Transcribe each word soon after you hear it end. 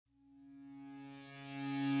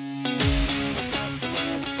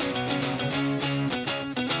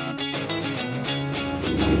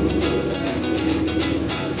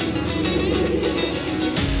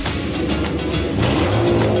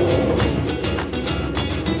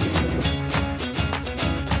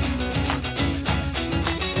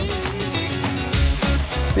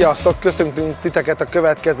Sziasztok! Köszöntünk titeket a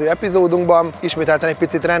következő epizódunkban. Ismételten egy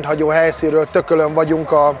picit rendhagyó helyszínről, Tökölön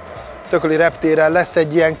vagyunk, a tököli reptéren. Lesz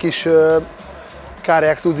egy ilyen kis Kárai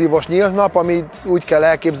Exclusive-os nyílt nap, ami úgy kell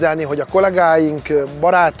elképzelni, hogy a kollégáink,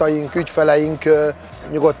 barátaink, ügyfeleink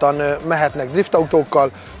nyugodtan mehetnek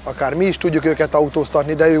driftautókkal, akár mi is tudjuk őket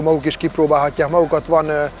autóztatni, de ők maguk is kipróbálhatják magukat.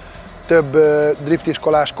 Van több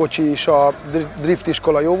driftiskolás kocsi is a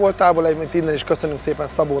driftiskola jóvoltából, egyébként innen is köszönünk szépen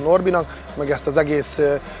Szabó Norbinak, meg ezt az egész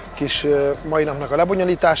kis mai napnak a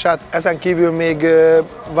lebonyolítását. Ezen kívül még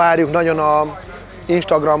várjuk nagyon a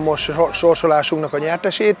Instagramos sorsolásunknak a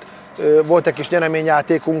nyertesét. Volt egy kis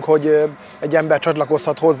nyereményjátékunk, hogy egy ember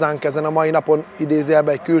csatlakozhat hozzánk ezen a mai napon,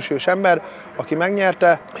 idézőjelben egy külsős ember, aki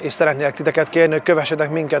megnyerte, és szeretnélek titeket kérni, hogy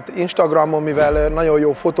kövessetek minket Instagramon, mivel nagyon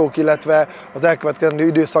jó fotók, illetve az elkövetkezendő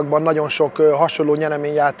időszakban nagyon sok hasonló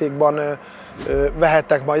nyereményjátékban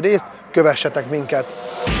vehettek majd részt, kövessetek minket!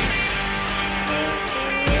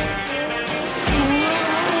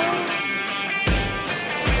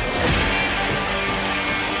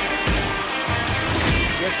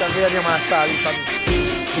 Vérnyomást állítani.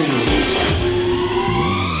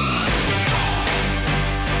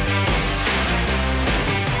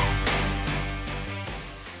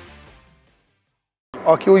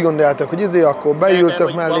 Aki úgy gondoljátok, hogy akkor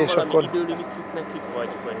beültök mellé, és akkor...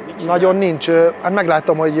 Nagyon nincs. Hát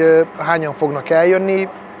meglátom, hogy hányan fognak eljönni,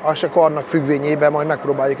 az csak annak függvényében majd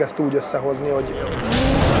megpróbáljuk ezt úgy összehozni, hogy...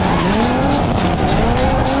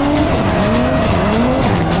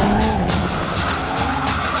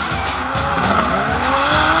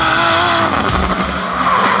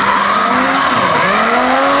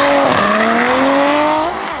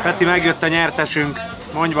 Peti, megjött a nyertesünk,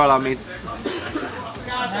 mondj valamit.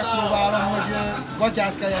 Megpróbálom, hogy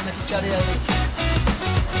gatyát kelljen neki cserélni.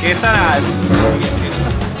 Készen állsz? Igen,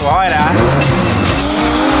 készen. Hajrá!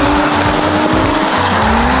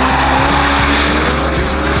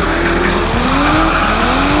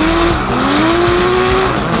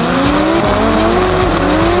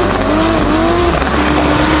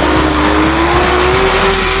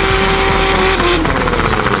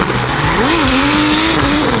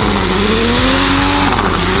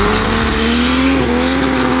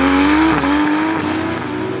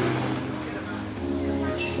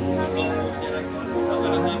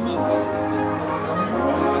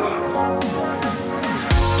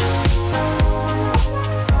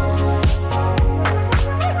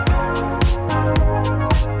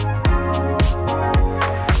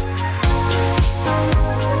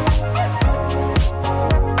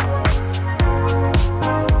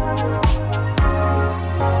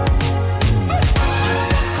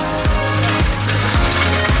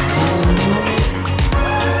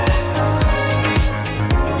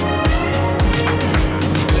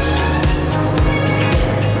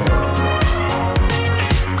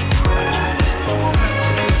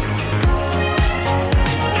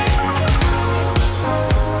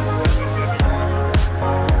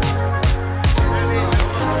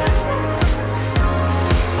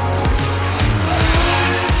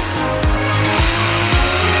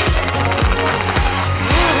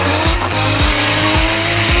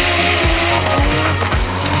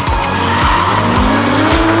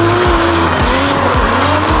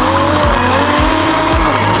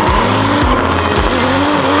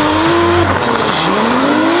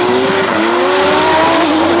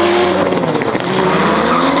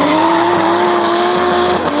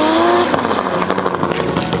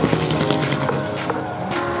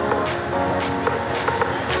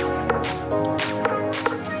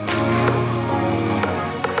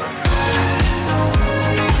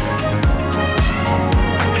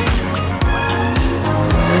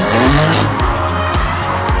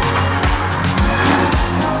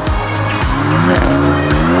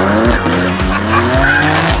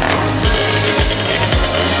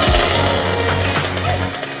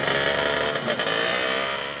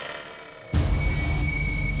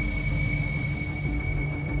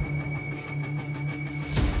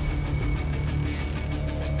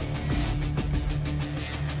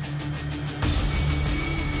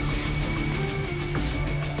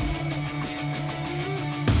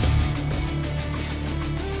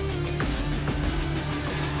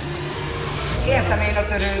 Értem én a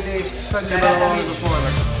törődést, szeretem is.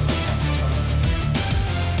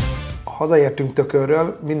 Hazaértünk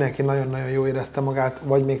Tökölről, mindenki nagyon-nagyon jól érezte magát,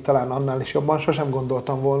 vagy még talán annál is jobban. Sosem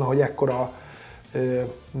gondoltam volna, hogy ekkora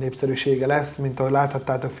népszerűsége lesz, mint ahogy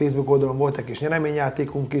láthattátok, Facebook oldalon volt egy kis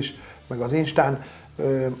nyereményjátékunk is, meg az Instán.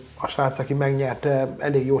 A srác, aki megnyerte,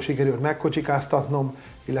 elég jól sikerült megkocsikáztatnom,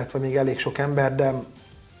 illetve még elég sok ember, de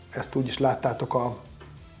ezt úgy is láttátok a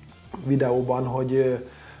videóban, hogy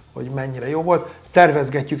hogy mennyire jó volt.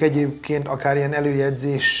 Tervezgetjük egyébként akár ilyen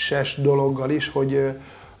előjegyzéses dologgal is, hogy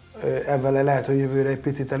ezzel lehet, hogy jövőre egy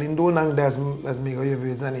picit elindulnánk, de ez még a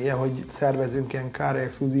jövő zenéje, hogy szervezünk ilyen Kárai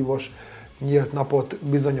Exclusive-os nyílt napot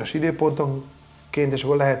bizonyos időpontonként, és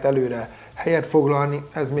akkor lehet előre helyet foglalni.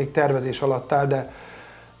 Ez még tervezés alatt áll, de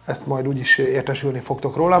ezt majd úgyis értesülni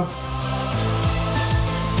fogtok róla.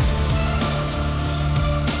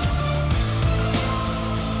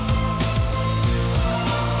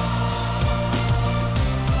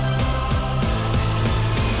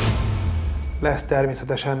 Lesz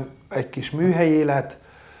természetesen egy kis műhelyélet,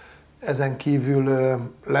 ezen kívül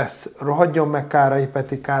lesz Rohadjon Meg Kárai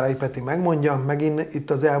Peti, Kárai Peti Megmondja. Megint itt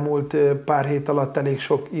az elmúlt pár hét alatt elég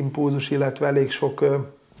sok impulzus, illetve elég sok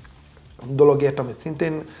dologért, amit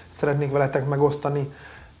szintén szeretnék veletek megosztani.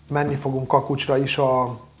 Menni fogunk Kakucsra is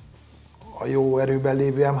a jó erőben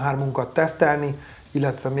lévő M3-unkat tesztelni,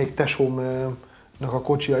 illetve még tesómnak a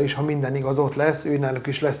kocsia is, ha minden igaz, ott lesz, őnáluk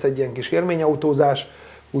is lesz egy ilyen kis élményautózás,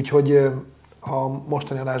 úgyhogy a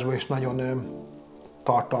mostani adásban is nagyon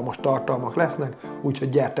tartalmas tartalmak lesznek, úgyhogy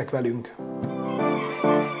gyertek velünk!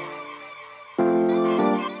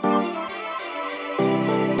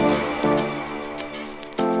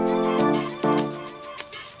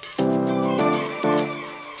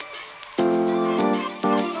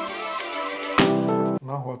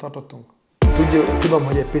 Na, hol tartottunk? Tudom,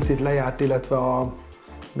 hogy egy picit lejárt, illetve a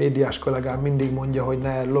médiás kollégám mindig mondja, hogy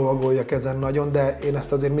ne lovagoljak ezen nagyon, de én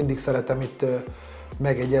ezt azért mindig szeretem itt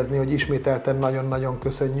megegyezni, hogy ismételten nagyon-nagyon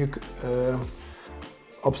köszönjük.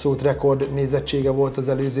 Abszolút rekord nézettsége volt az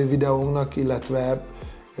előző videónknak, illetve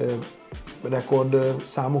rekord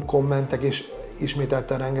számú kommentek, és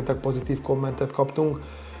ismételten rengeteg pozitív kommentet kaptunk.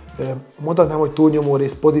 Mondhatnám, hogy túlnyomó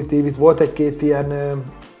rész pozitív, itt volt egy-két ilyen,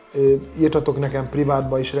 írtatok nekem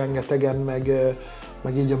privátba is rengetegen,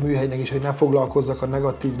 meg így a műhelynek is, hogy ne foglalkozzak a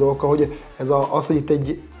negatív dolgokkal, hogy az, hogy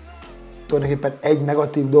itt tulajdonképpen egy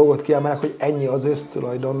negatív dolgot kiemelek, hogy ennyi az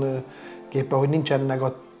tulajdonképpen, hogy nincsen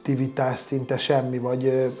negativitás szinte semmi,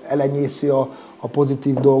 vagy elenyésző a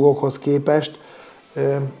pozitív dolgokhoz képest,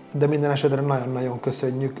 de minden esetre nagyon-nagyon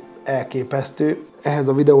köszönjük, elképesztő. Ehhez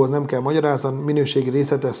a videóhoz nem kell magyarázat, minőségi,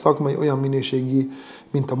 részletes, szakmai, olyan minőségi,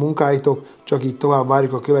 mint a munkáitok, csak így tovább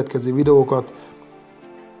várjuk a következő videókat.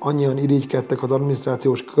 Annyian irigykedtek az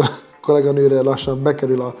adminisztrációs kolléganőre, lassan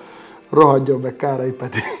bekerül a Rohadjon Meg Kárai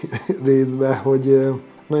Peti részbe, hogy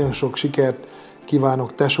nagyon sok sikert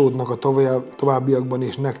kívánok tesódnak a továbbiakban,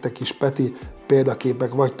 és nektek is, Peti,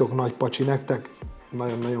 példaképek vagytok, nagy pacsi nektek.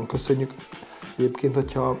 Nagyon-nagyon köszönjük. Egyébként,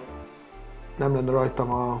 hogyha nem lenne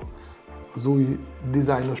rajtam az új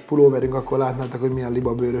dizájnos pulóverünk, akkor látnátok, hogy milyen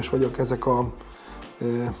libabőrös vagyok. Ezek a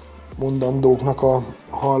mondandóknak a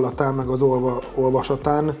hallatán, meg az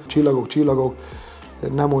olvasatán. Csillagok,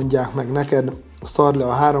 ne mondják meg neked, szard le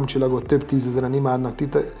a 3 csillagot, több tízezeren imádnak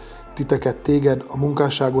titeket, téged, a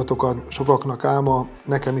munkásságotokat, sokaknak álma,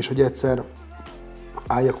 nekem is, hogy egyszer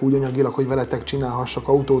álljak úgy anyagilag, hogy veletek csinálhassak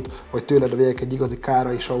autót, vagy tőled vegyek egy igazi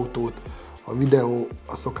Kárais autót. A videó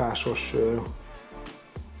a szokásos...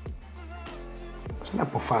 Ne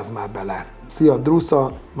pofázz már bele! Szia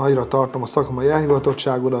Drusza, nagyra tartom a szakmai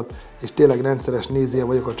elhivatottságodat, és tényleg rendszeres nézője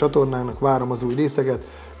vagyok a csatornának, várom az új részeket,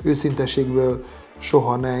 őszinteségből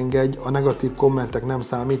soha ne engedj, a negatív kommentek nem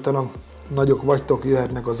számítanak, nagyok vagytok,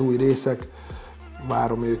 jöhetnek az új részek,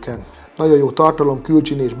 várom őket. Nagyon jó tartalom,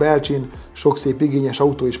 külcsin és belcsin, sok szép igényes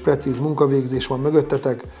autó és precíz munkavégzés van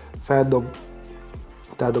mögöttetek,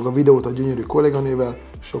 feldobtátok a videót a gyönyörű kolléganővel,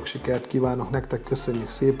 sok sikert kívánok nektek, köszönjük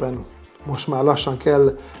szépen! Most már lassan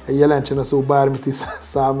kell egy jelentsen a szó bármit is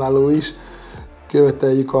számláló is.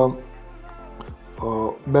 Követeljük a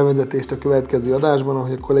bevezetést a következő adásban,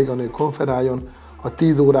 ahogy a kolléganő konferáljon. Ha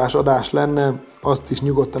 10 órás adás lenne, azt is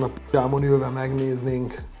nyugodtan a pijámon ülve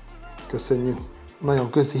megnéznénk. Köszönjük. Nagyon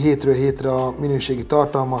köszi hétről hétre a minőségi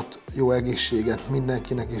tartalmat, jó egészséget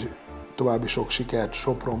mindenkinek, és további sok sikert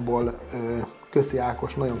Sopronból. Köszi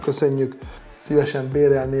Ákos, nagyon köszönjük. Szívesen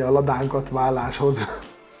bérelné a ladánkat válláshoz.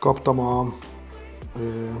 Kaptam a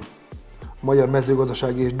Magyar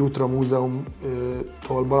Mezőgazdasági és Dutra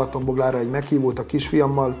Múzeumtól Balatonboglára egy meghívót a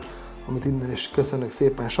kisfiammal, amit innen is köszönök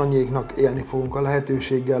szépen Sanyéknak, élni fogunk a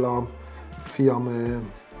lehetőséggel. A fiam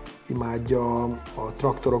imádja a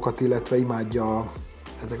traktorokat, illetve imádja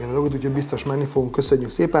ezeket a dolgokat, úgyhogy biztos menni fogunk, köszönjük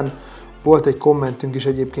szépen. Volt egy kommentünk is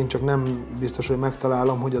egyébként, csak nem biztos, hogy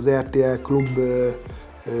megtalálom, hogy az RTL Klub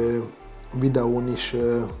videón is,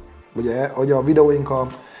 vagy a videóink a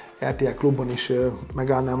RTL Klubon is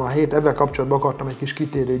megállnám a helyét. Ebben kapcsolatban akartam egy kis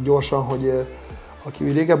kitérőt gyorsan, hogy aki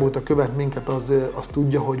régebb óta követ minket, az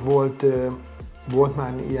tudja, hogy volt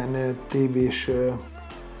már ilyen tévés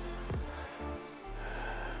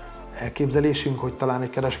elképzelésünk, hogy talán egy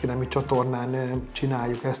kereskedelmi csatornán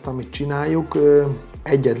csináljuk ezt, amit csináljuk.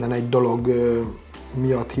 Egyetlen egy dolog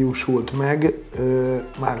miatt hiúsult meg,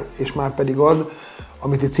 és már pedig az,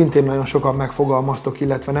 amit itt szintén nagyon sokan megfogalmaztok,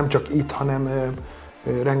 illetve nem csak itt, hanem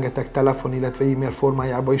rengeteg telefon, illetve e-mail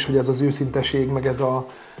formájában is, hogy ez az őszinteség, meg az,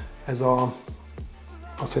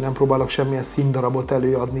 hogy nem próbálok semmilyen színdarabot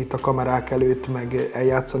előadni itt a kamerák előtt, meg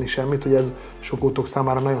eljátszani semmit, hogy ez sokótok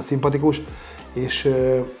számára nagyon szimpatikus, és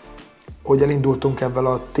hogy elindultunk ebben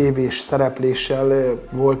a tévés szerepléssel,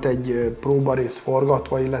 volt egy próbarész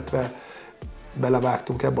forgatva, illetve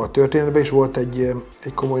belevágtunk ebbe a történetbe, és volt egy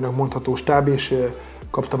komolynak mondható stáb, és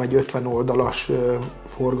kaptam egy 50 oldalas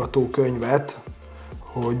forgatókönyvet,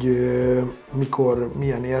 hogy mikor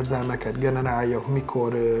milyen érzelmeket generáljak,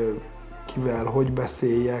 mikor kivel hogy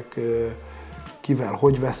beszéljek, kivel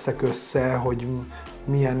hogy veszek össze, hogy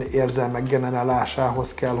milyen érzelmek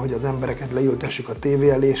generálásához kell, hogy az embereket leültessük a tévé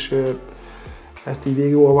elé, és ezt így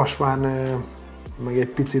végigolvasván meg egy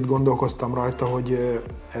picit gondolkoztam rajta, hogy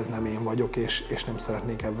ez nem én vagyok, és nem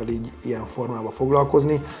szeretnék ebben így ilyen formában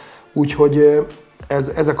foglalkozni. Úgyhogy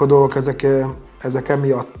ezek a dolgok, ezek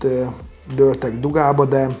emiatt dőltek dugába,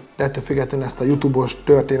 de ettől függetlenül ezt a YouTube-os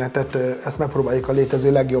történetet, ezt megpróbáljuk a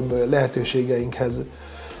létező legjobb lehetőségeinkhez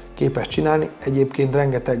képes csinálni. Egyébként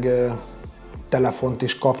rengeteg telefont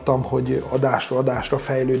is kaptam, hogy adásra adásra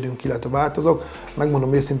fejlődünk, illetve változok.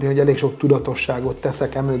 Megmondom őszintén, hogy elég sok tudatosságot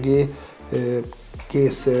teszek emögé,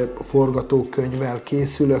 kész forgatókönyvvel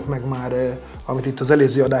készülök, meg már, amit itt az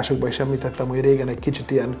előző adásokban is említettem, hogy régen egy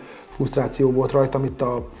kicsit ilyen frusztráció volt rajtam itt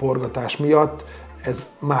a forgatás miatt. Ez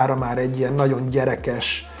mára már egy ilyen nagyon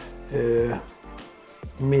gyerekes,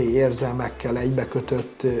 mély érzelmekkel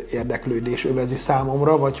egybekötött érdeklődés övezi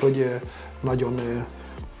számomra, vagy hogy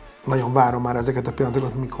nagyon várom már ezeket a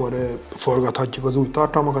pillanatokat, mikor forgathatjuk az új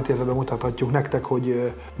tartalmakat, illetve bemutathatjuk nektek,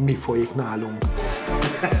 hogy mi folyik nálunk.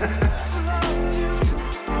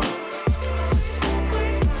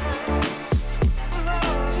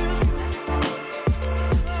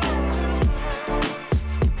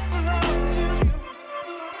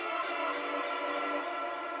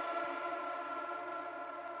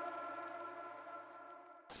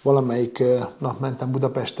 Valamelyik nap mentem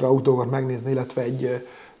Budapestre autókat megnézni, illetve egy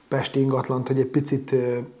pesti ingatlant, hogy egy picit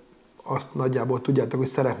azt nagyjából tudjátok, hogy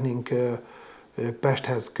szeretnénk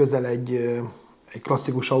Pesthez közel egy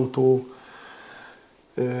klasszikus autó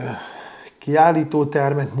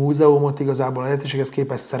kiállítótermet, múzeumot, igazából a lehetőséghez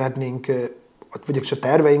képest szeretnénk, vagy a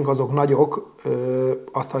terveink azok nagyok,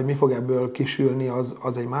 azt, hogy mi fog ebből kisülni,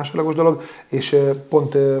 az egy másodlagos dolog, és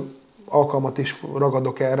pont alkalmat is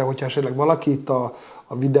ragadok erre, hogyha esetleg valaki itt a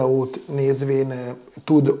videót nézvén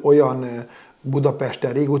tud olyan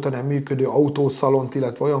Budapesten régóta nem működő autószalont,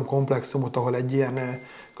 illetve olyan komplexumot, ahol egy ilyen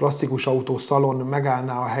klasszikus autószalon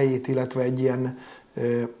megállná a helyét, illetve egy ilyen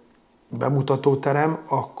bemutatóterem,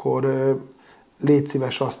 akkor légy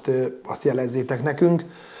szíves, azt jelezzétek nekünk.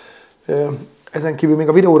 Ezen kívül még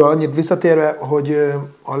a videóra annyit visszatérve, hogy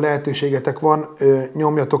a lehetőségetek van,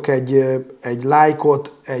 nyomjatok egy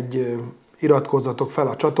lájkot, iratkozzatok fel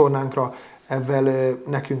a csatornánkra, ezzel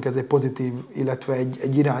nekünk ez egy pozitív, illetve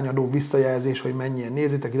egy irányadó visszajelzés, hogy mennyien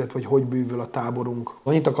nézitek, illetve hogy bűvül a táborunk.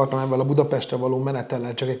 Annyit akartam ezzel a Budapestre való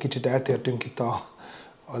menetellel, csak egy kicsit eltértünk itt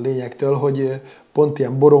a lényektől, hogy pont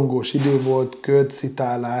ilyen borongós idő volt,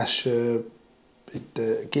 ködszitálás itt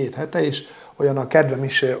 2 hete is, olyan a kedvem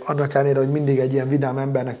is, annak ellenére, hogy mindig egy ilyen vidám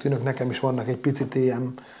embernek tűnök, nekem is vannak egy picit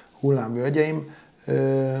ilyen hullámvölgyeim.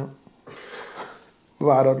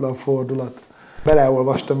 Váratlan fordulat.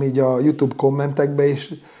 Beleolvastam így a YouTube kommentekbe,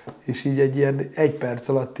 és így egy ilyen 1 perc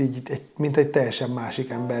alatt így, mint egy teljesen másik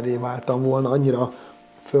emberré váltam volna, annyira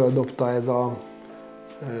földobta ez a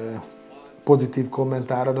pozitív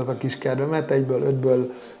kommentáradat a kis kedvemet, 1-ből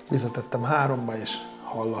 5-ből visszatettem 3-ba, és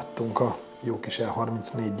hallattunk a jó kis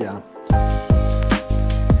E34-jel.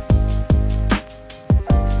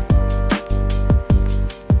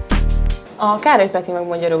 A Kárai Peti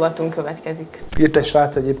Megmondja rovatunk következik. Írt egy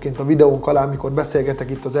srác egyébként a videónk alá, amikor beszélgetek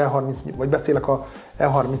itt az vagy beszélek a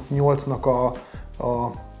E38-nak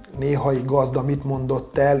a néhai gazda mit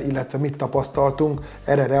mondott el, illetve mit tapasztaltunk.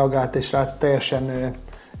 Erre reagált egy srác teljesen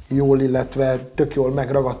jól, illetve tök jól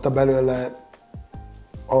megragadta belőle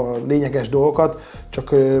a lényeges dolgokat,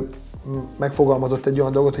 csak megfogalmazott egy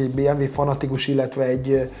olyan dolgot, hogy egy BMW fanatikus, illetve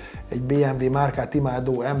egy BMW márkát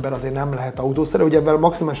imádó ember azért nem lehet autószerelő. Ugye ebben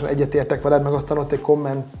maximálisan egyetértek veled, meg aztán ott egy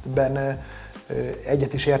kommentben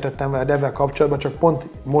egyet is értettem veled ebben kapcsolatban, csak pont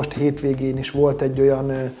most hétvégén is volt egy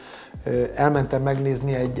olyan, elmentem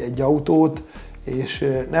megnézni egy autót,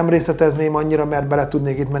 és nem részletezném annyira, mert bele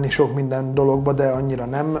tudnék itt menni sok minden dologba, de annyira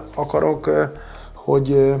nem akarok,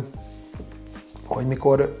 hogy hogy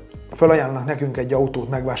mikor felajánlanak nekünk egy autót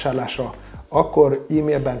megvásárlásra, akkor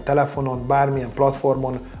e-mailben, telefonon, bármilyen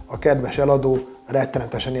platformon a kedves eladó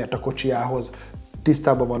rettenetesen ért a kocsiához.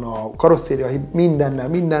 Tisztában van a karosszéria, mindennel,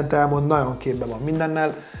 mindent elmond, nagyon képben van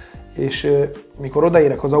mindennel, és mikor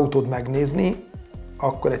odaérek az autót megnézni,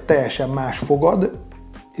 akkor egy teljesen más fogad,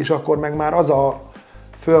 és akkor meg már az a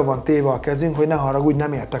föl van téve a kezünk, hogy ne haragudj,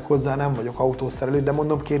 nem értek hozzá, nem vagyok autószerelő, de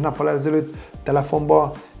mondom, 2 nappal ezelőtt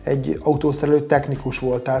telefonban egy autószerelő technikus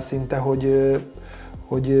voltál szinte,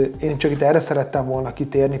 hogy én csak itt erre szerettem volna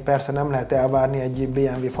kitérni, persze nem lehet elvárni egy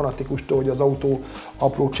BMW fanatikustól, hogy az autó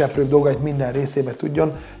apró cseprőbb dolgait minden részébe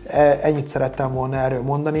tudjon. Ennyit szerettem volna erről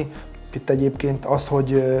mondani. Itt egyébként az,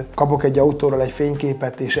 hogy kapok egy autóról egy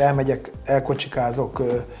fényképet, és elmegyek, elkocsikázok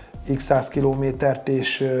x 100 kilométert,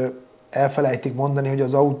 és elfelejtik mondani, hogy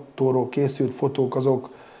az autóról készült fotók azok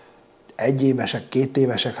 1 évesek, 2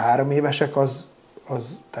 évesek, 3 évesek, az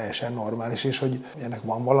teljesen normális, és hogy ennek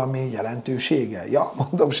van valami jelentősége. Ja,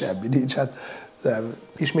 mondom, semmi nincs. Hát,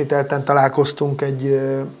 ismételten találkoztunk egy,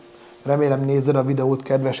 remélem nézed a videót,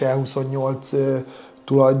 kedves E28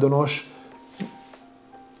 tulajdonos.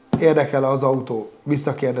 Érdekel az autó?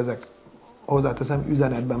 Visszakérdezek, hozzáteszem,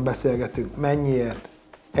 üzenetben beszélgetünk. Mennyiért?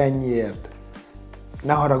 Ennyiért.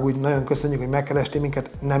 Ne haragudj, nagyon köszönjük, hogy megkerestél minket,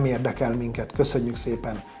 nem érdekel minket. Köszönjük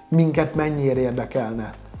szépen. Minket mennyiért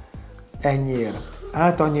érdekelne? Ennyiért.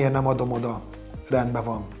 Hát annyiért nem adom oda. Rendben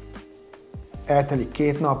van. Eltelik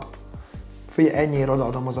 2 nap. Figyelj, ennyiért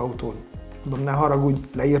odaadom az autót. Mondom, ne haragudj,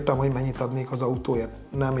 leírtam, hogy mennyit adnék az autóért.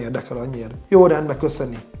 Nem érdekel annyiért. Jó, rendben,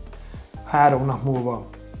 köszöni. 3 nap múlva.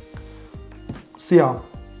 Szia!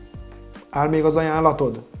 Áll még az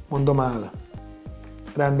ajánlatod? Mondom, áll.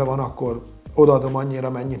 Rendben van, akkor odaadom annyira,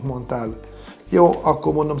 mennyit mondtál. Jó,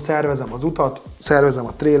 akkor mondom, szervezem az utat, szervezem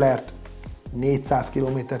a trélert, 400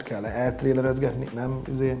 kilométert kell eltrélerezgetni, nem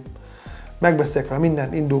megbeszéljek rá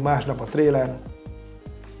mindent, indul másnap a tréler,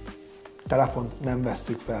 telefont nem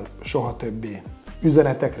vesszük fel, soha többé.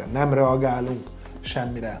 Üzenetekre nem reagálunk,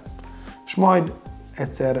 semmire. És majd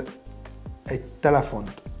egyszer egy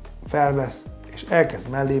telefont felvesz, és elkezd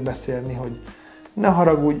mellé beszélni, hogy ne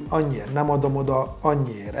haragudj, annyiért nem adom oda,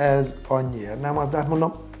 annyiért ez, annyiért nem az, de hát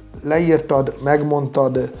mondom, leírtad,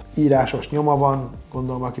 megmondtad, írásos nyoma van,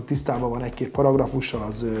 gondolom, aki tisztában van 1-2 paragrafussal,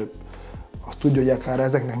 az tudja, hogy akár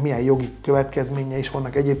ezeknek milyen jogi következménye is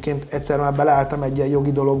vannak. Egyébként egyszer már beleálltam egy ilyen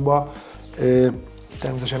jogi dologba,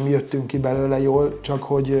 természetesen mi jöttünk ki belőle jól, csak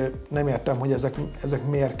hogy nem értem, hogy ezek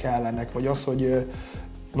miért kellenek, vagy az, hogy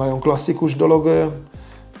nagyon klasszikus dolog,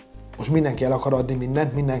 most mindenki el akar adni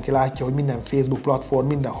mindent, mindenki látja, hogy minden Facebook platform,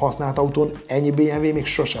 minden használt autón ennyi BMW még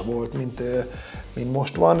sose volt, mint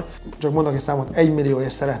most van. Csak mondok egy számot, 1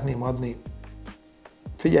 millióért szeretném adni.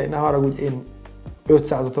 Figyelj, ne haragudj, én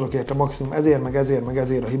 500-at adok érte maximum, ezért, meg ezért, meg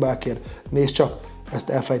ezért a hibákért. Nézd csak, ezt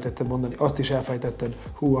elfejtetted mondani, azt is elfejtetted,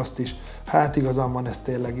 hú, azt is. Hát igazán van, ez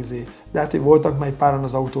tényleg De hát, hogy voltak már egy páran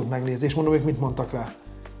az autót megnézni, és mondom, ők mit mondtak rá?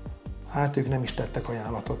 Hát ők nem is tettek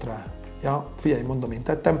ajánlatot rá. Ja, figyelj, mondom, én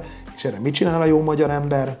tettem, és erre mit csinál a jó magyar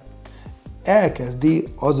ember?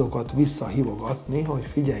 Elkezdi azokat visszahívogatni, hogy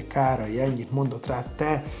figyelj, Kárai ennyit mondott rá,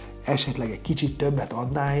 te esetleg egy kicsit többet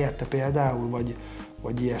adnál érte például,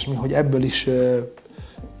 vagy ilyesmi, hogy ebből is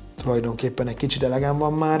tulajdonképpen egy kicsit elegem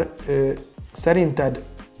van már. Szerinted...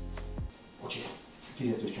 Bocsi,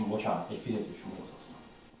 bocsánat, egy fizetőcsomót használ.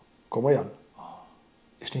 Komolyan?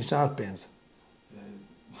 És nincs nálad pénz?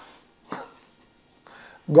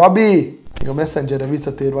 Gabi! Még a Messengerre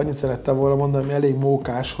visszatérve annyit szerettem volna mondani, hogy elég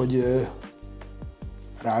mókás, hogy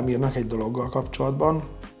rám írnak egy dologgal kapcsolatban.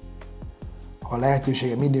 Ha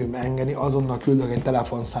lehetőségem időm engedi, azonnal küldök egy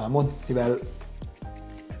telefonszámot, mivel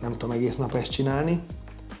nem tudom egész nap ezt csinálni.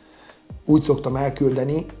 Úgy szoktam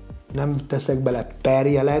elküldeni, nem teszek bele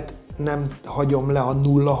perjelet, nem hagyom le a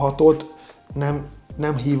 06-ot,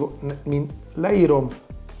 nem hívom, leírom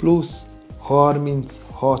plusz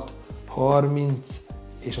 36 30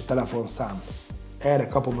 és a telefonszám. Erre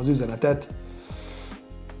kapom az üzenetet,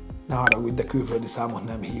 ne haragudj, de külföldi számot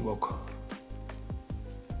nem hívok.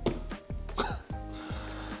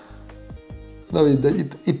 Na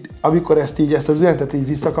mindegy, itt amikor ezt az üzenetet így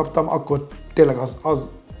visszakaptam, akkor tényleg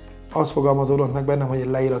az fogalmazódott meg bennem, hogy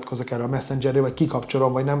én leiratkozok erre a Messengerre, vagy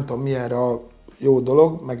kikapcsolom, vagy nem tudom mi erre a jó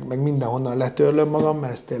dolog, meg mindenhonnan letörlöm magam,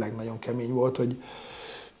 mert ez tényleg nagyon kemény volt, hogy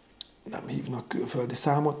nem hívnak külföldi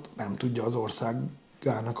számot, nem tudja az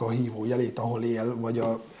országának a hívójelét, ahol él, vagy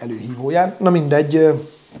a előhívóját. Na mindegy,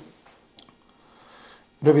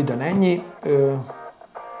 röviden ennyi.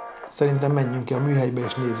 Szerintem menjünk ki a műhelybe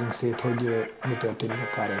és nézzünk szét, hogy mi történik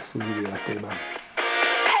a Kárai Exclusive életében.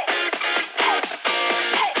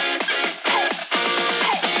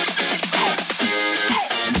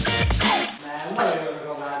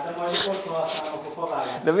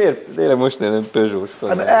 De miért? Tényleg most nem Peugeot-s.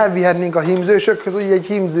 Hát elvihetnénk a hímzősökhöz, hogy egy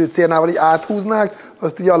hímző cérnával így áthúznák,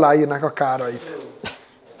 azt így aláírnák a Kárait.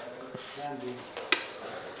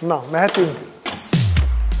 Na, mehetünk?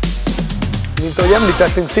 Mint ahogy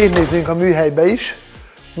említettünk, szétnézzünk a műhelybe is,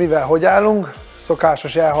 mivel hogy állunk.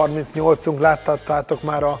 Szokásos E38-unk, láttattátok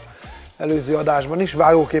már az előző adásban is.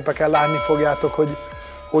 Vágóképeken látni fogjátok,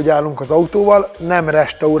 hogy állunk az autóval. Nem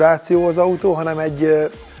restauráció az autó, hanem egy,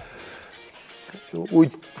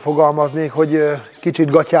 úgy fogalmaznék, hogy kicsit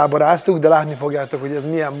gatyába ráztuk, de látni fogjátok, hogy ez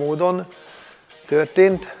milyen módon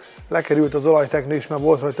történt. Lekerült az olajteknő is, mert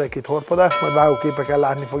volt rajta egy-két horpadás, majd vágóképeken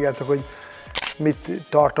látni fogjátok, hogy mit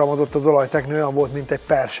tartalmazott az olajteknő, olyan volt, mint egy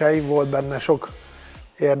persely, volt benne sok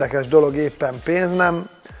érdekes dolog, éppen pénz nem.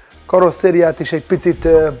 Karosszériát is egy picit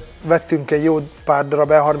vettünk egy jó pár darab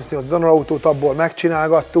E38 donalautót, abból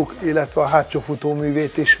megcsinálgattuk, illetve a hátsó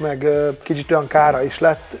futóművét is, meg kicsit olyan kára is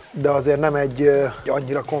lett, de azért nem egy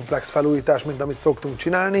annyira komplex felújítás, mint amit szoktunk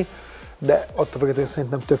csinálni, de attól függetlenül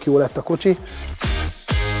szerintem tök jó lett a kocsi.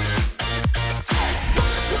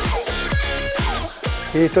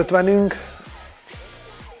 750-ünk.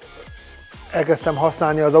 Elkezdtem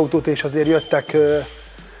használni az autót, és azért jöttek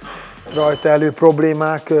rajta elő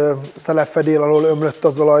problémák. Szelepfedél alól ömlött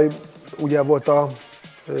az olaj, ugye volt a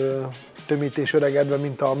tömítés öregedve,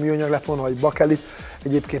 mint a műanyag lett volna, vagy bakelit.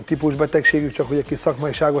 Egyébként típusbetegségük, csak hogy egy kis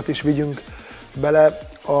szakmaiságot is vigyünk bele.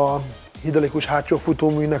 A hidraulikus hátsó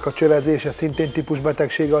futóműnek a csövezése szintén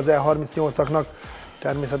típusbetegsége az E38-aknak.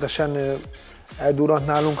 Természetesen eldurrant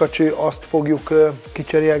nálunk a cső, azt fogjuk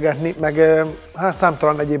kicserélgetni, meg hát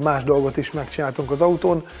számtalan egyéb más dolgot is megcsináltunk az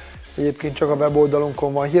autón. Egyébként csak a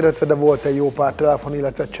weboldalunkon van hirdetve, de volt egy jó pár telefon,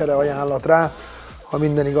 illetve csereajánlat rá. Ha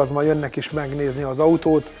minden igaz, majd jönnek is megnézni az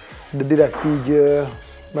autót, de direkt így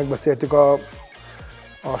megbeszéltük a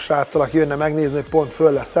sráccal, aki jönne megnézni, hogy pont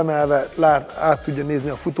föl lesz emelve, át tudja nézni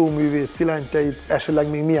a futóművét, szilentjeit, esetleg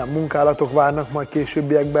még milyen munkálatok várnak majd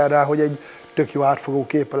későbbiekben rá, hogy egy tök jó átfogó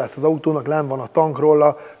képe lesz az autónak, lenn van a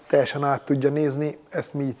tankrolla, teljesen át tudja nézni,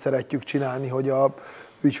 ezt mi így szeretjük csinálni, hogy a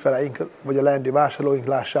ügyfeleink vagy a leendő vásárlóink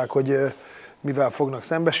lássák, hogy mivel fognak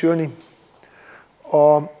szembesülni.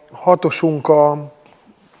 A hatosunk,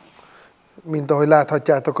 mint ahogy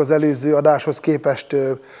láthatjátok, az előző adáshoz képest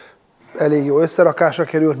elég jó összerakásra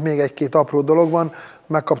került, még egy-két apró dolog van.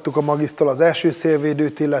 Megkaptuk a Magisztól az első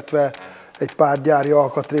szélvédőt, illetve egy pár gyári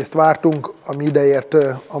alkatrészt vártunk, ami ideért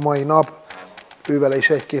a mai nap. Ővele is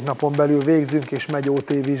egy-két napon belül végzünk, és megy OT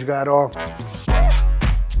vizsgára.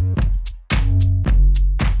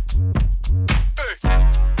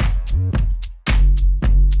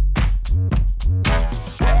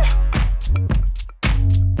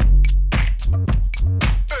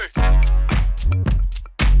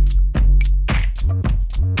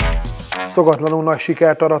 Szokatlanul nagy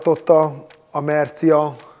sikert aratott a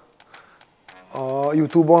Mercia a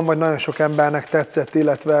YouTube-on, vagy nagyon sok embernek tetszett,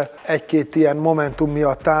 illetve egy-két ilyen momentum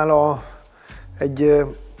miatt áll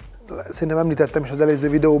szerintem említettem is az előző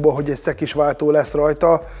videóban, hogy egy szekisváltó lesz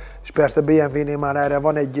rajta, és persze BMW-nél már erre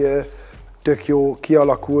van egy tök jó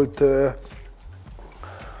kialakult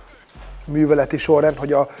műveleti sorrend,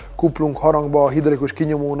 hogy a kuplung harangba a hidraulikus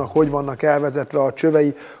kinyomónak hogy vannak elvezetve a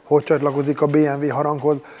csövei, hogy csatlakozik a BMW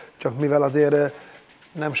haranghoz, csak mivel azért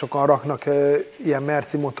nem sokan raknak ilyen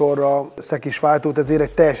merci motorra szekisváltót, ezért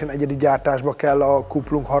egy teljesen egyedi gyártásba kell a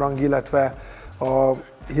kuplung harang, illetve a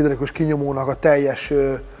hidraulikus kinyomónak a teljes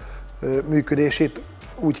működését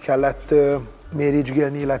úgy kellett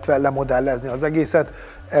méricgélni, illetve lemodellezni az egészet.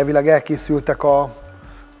 Elvileg elkészültek a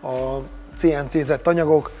CNC-zett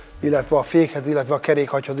anyagok, illetve a fékhez, illetve a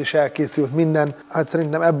kerékhagyhoz is elkészült minden. Hát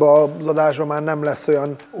szerintem ebben az adásban már nem lesz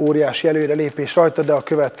olyan óriási előrelépés rajta, de a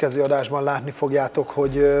következő adásban látni fogjátok,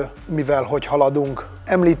 hogy mivel hogy haladunk.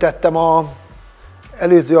 Említettem az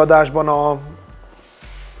előző adásban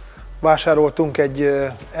vásároltunk egy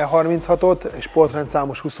E36-ot, egy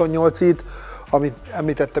sportrendszámos 28-it, amit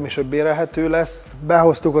említettem is, hogy bérelhető lesz.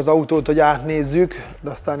 Behoztuk az autót, hogy átnézzük, de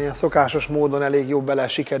aztán ilyen szokásos módon elég jó bele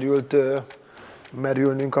sikerült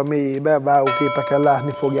merülnünk a mélyébe. Vágóképeken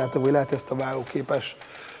látni fogjátok, hogy lehet ezt a vágóképes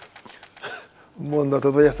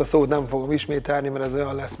mondatot, vagy ezt a szót nem fogom ismételni, mert ez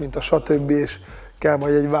olyan lesz, mint a stb. És kell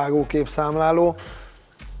majd egy vágókép számláló.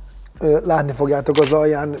 Látni fogjátok, az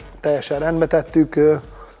alján teljesen rendbe tettük.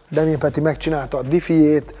 Kárai Peti megcsinálta a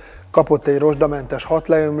diffijét, kapott egy rozsdamentes 6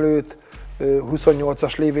 leömlőt,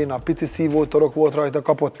 28-as lévén a pici szívótorok volt rajta,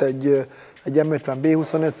 kapott egy M50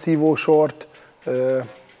 B25 szívósort,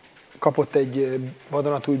 kapott egy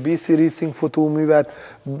vadonatúj BC Racing futóművet,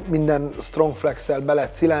 minden Strongflex-el be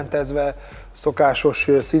lett szilentezve, szokásos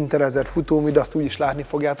szinterezett futómű, de azt úgy is látni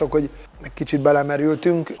fogjátok, hogy egy kicsit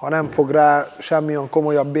belemerültünk. Ha nem fog rá semmilyen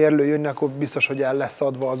komolyabb bérlő jönni, akkor biztos, hogy el lesz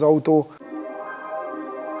adva az autó.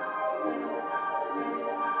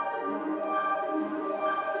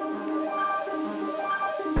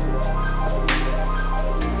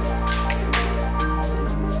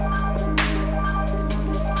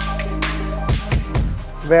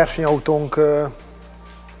 Versenyautónk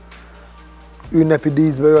ünnepi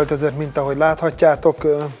díszbe öltözött, mint ahogy láthatjátok.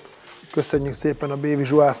 Köszönjük szépen a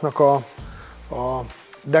B-Visualsnak a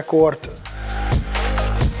dekort.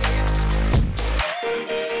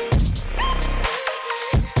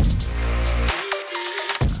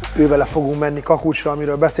 Ővele fogunk menni Kakucsra,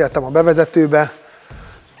 amiről beszéltem a bevezetőbe,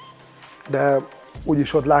 de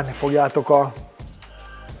úgyis ott látni fogjátok a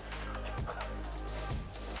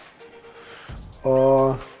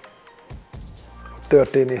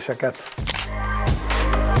történéseket.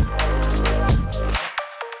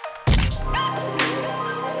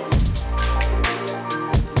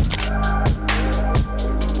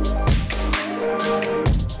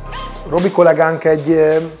 Robi kollégánk egy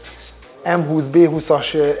M20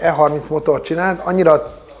 B20-as E30 motort csinált.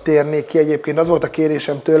 Annyira térnék ki egyébként, az volt a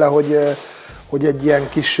kérésem tőle, hogy egy ilyen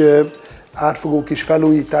kis átfogó kis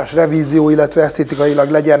felújítás, revízió, illetve esztétikailag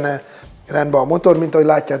legyen rendben a motor, mint ahogy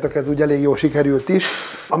látjátok, ez úgy elég jól sikerült is.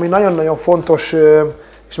 Ami nagyon-nagyon fontos,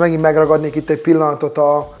 és megint megragadnék itt egy pillanatot,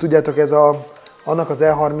 tudjátok, ez annak az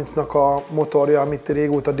E30-nak a motorja, amit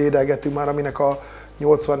régóta dédelgetünk már, aminek a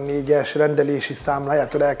 84-es rendelési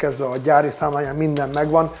számlájától elkezdve a gyári számláján minden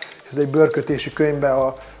megvan, és ez egy bőrkötési könyvben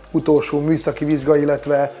a utolsó műszaki vizsga,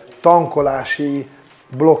 illetve tankolási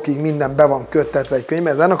blokkig minden be van köttetve egy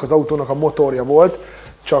könyvben. Ez ennek az autónak a motorja volt,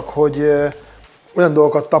 csak hogy olyan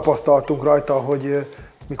dolgokat tapasztaltunk rajta, hogy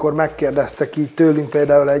mikor megkérdeztek így tőlünk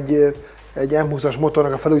például egy M20-as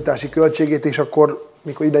motornak a felújítási költségét, és akkor,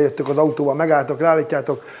 mikor idejöttök az autóval, megálltok,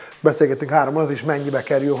 ráállítjátok, beszélgettünk 3 mondatot, és mennyibe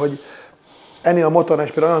kerül, hogy ennél a motornál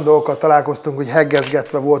is például olyan dolgokat találkoztunk, hogy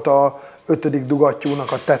heggezgetve volt a 5.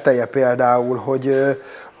 dugattyúnak a teteje például, hogy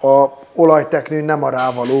a olajteknő nem a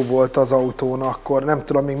rávaló volt az autón, akkor nem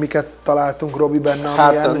tudom még miket találtunk, Robi, benne.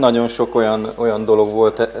 Hát nagyon sok olyan dolog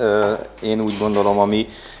volt, én úgy gondolom,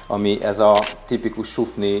 ami ez a tipikus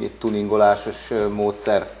sufni tuningolásos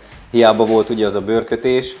módszer. Hiába volt ugye az a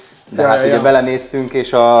bőrkötés, de hát ugye belenéztünk,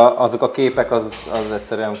 és azok a képek az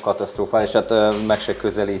egyszerűen katasztrofális, hát meg se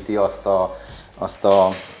közelíti azt a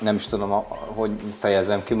nem is tudom, hogy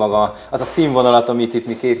fejezem ki maga, az a színvonalat, amit itt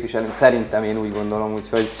mi képviselünk, szerintem én úgy gondolom,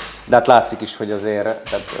 úgyhogy, de hát látszik is, hogy azért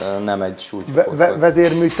tehát nem egy súlycsoport.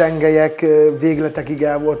 Vezérmű tengelyek végletekig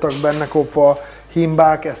el voltak benne kopva,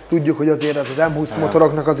 himbák, ezt tudjuk, hogy azért ez az M20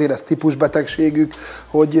 motoroknak azért ez típusbetegségük,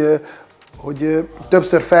 hogy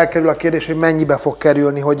többször felkerül a kérdés, hogy mennyibe fog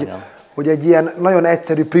kerülni, hogy egy ilyen nagyon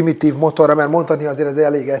egyszerű, primitív motorra, mert mondhatni azért ez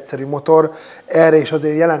elég egyszerű motor, erre is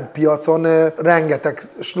azért jelen piacon rengeteg,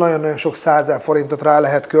 nagyon-nagyon sok 100 000 forintot rá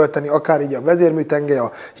lehet költeni, akár így a vezérműtengely,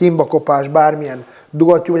 a himbakopás, bármilyen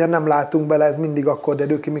dugattyú, vagy nem látunk bele, ez mindig akkor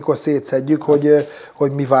derül ki, mikor szétszedjük,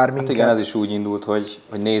 hogy mi vár minket. Hát igen, ez is úgy indult, hogy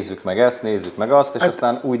nézzük meg ezt, nézzük meg azt, és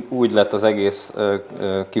aztán úgy lett az egész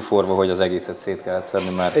kiforva, hogy az egészet szét kellett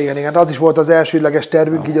szedni már. Igen, az is volt az elsődleges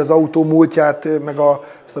tervünk, így az autó múltját, meg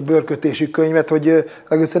ezt a bőrkötési könyvet, hogy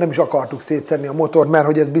először nem is akartuk szétszedni a motort, mert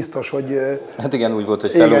hogy ez biztos, hogy... Hát igen, úgy volt,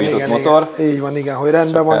 hogy felújított motor. Így van, igen, hogy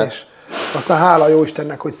rendben van, és aztán hála jó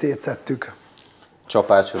Istennek, hogy szétszedtük.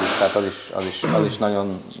 Csapácsol is, tehát az is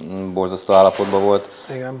nagyon borzasztó állapotban volt.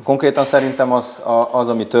 Igen. Konkrétan szerintem az,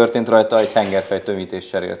 ami történt rajta, egy hengerfej tömítést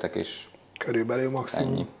cseréltek, és körülbelül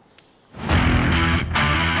maximum. Ennyi.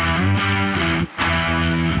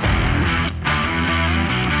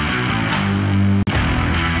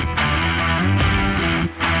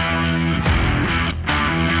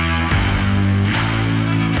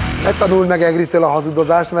 Ne tanuld meg Egritől a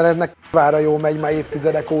hazudozást, mert ennek vára jó megy már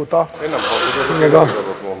évtizedek óta. Én nem hazudozok, én az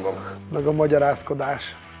igazat mondom. Meg a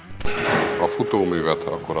magyarázkodás. A futóművet,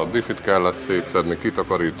 akkor a diffit kellett szétszedni,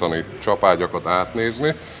 kitakarítani, csapágyakat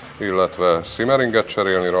átnézni, illetve szimeringet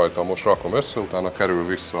cserélni rajta, most rakom össze, utána kerül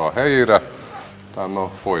vissza a helyére, utána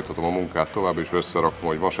folytatom a munkát tovább, és összerakom,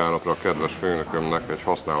 hogy vasárnapra a kedves főnökömnek egy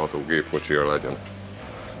használható gépkocsia legyen.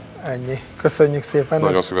 Ennyi. Köszönjük szépen.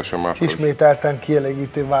 Nagyon szívesen máskor. Ismételten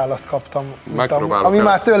kielégítő választ kaptam, ami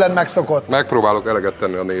már tőled megszokott. Megpróbálok eleget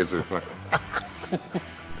tenni a nézőknek.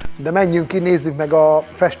 De menjünk ki, nézzük meg a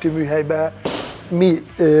festőműhelybe.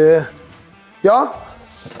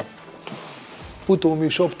 Futómű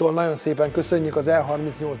shoptól nagyon szépen köszönjük az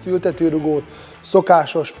E38 ültetőrugót,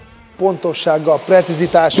 szokásos pontossággal,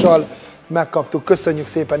 precizitással megkaptuk. Köszönjük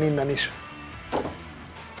szépen innen is.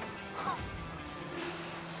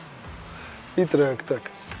 Itt rögtök.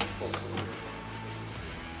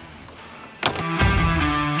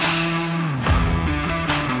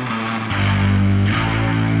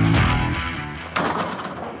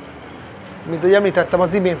 Mint ahogy említettem,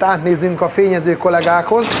 az imént átnézünk a fényező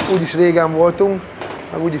kollégákhoz, úgyis régen voltunk,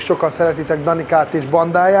 meg úgyis sokan szeretitek Danikát és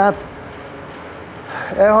bandáját.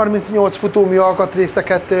 E38 futómű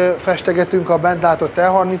alkatrészeket festegetünk a bent látott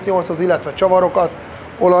E38-hoz, illetve csavarokat,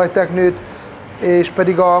 olajteknőt, és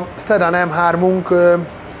pedig a szedán M3-unk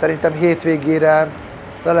szerintem hétvégére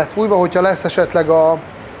le lesz fújva, hogyha lesz esetleg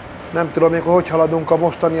nem tudom még, hogy haladunk a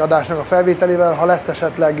mostani adásnak a felvételével, ha lesz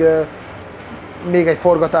esetleg még egy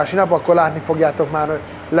forgatási nap, akkor látni fogjátok már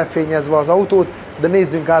lefényezve az autót, de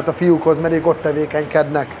nézzünk át a fiúkhoz, mert ők ott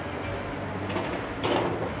tevékenykednek.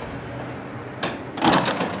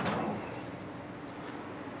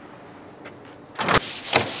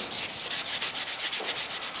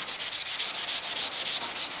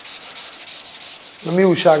 Na, mi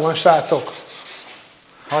újság van, srácok?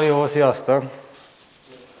 Halljó, sziasztok!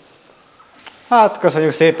 Hát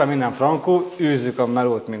köszönjük szépen minden frankó, űzzük a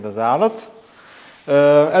melót, mint az állat.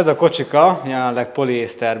 Ez a kocsika jelenleg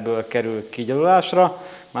poliészterből kerül kigyalulásra,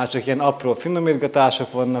 már csak ilyen apró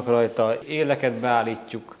finomítgatások vannak rajta, éleket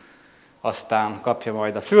beállítjuk, aztán kapja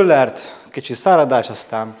majd a füllert, kicsi száradás,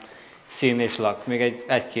 aztán szín és lak. Még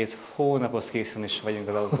egy-két hónapos készen is vagyunk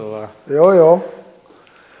az autóval. Jó, jó.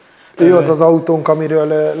 Ő az az autónk,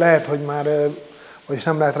 amiről lehet, hogy már, vagyis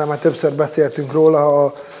nem lehet rá, már többször beszéltünk róla,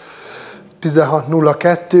 a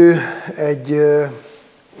 1602, egy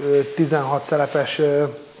 16 szelepes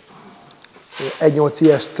 1.8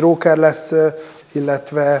 IS Stroker lesz,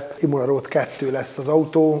 illetve Imola Road 2 lesz az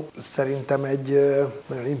autó. Szerintem egy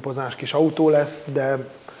nagyon impozáns kis autó lesz, de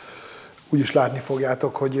úgyis látni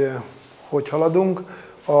fogjátok, hogy haladunk.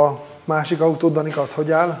 A másik autó, Danika, az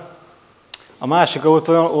hogy áll? A másik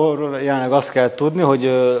autóról jelenleg azt kell tudni, hogy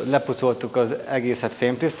lepucoltuk az egészet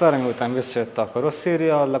fémtisztára, miután visszajött a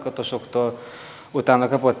karosszéria a lakatosoktól, utána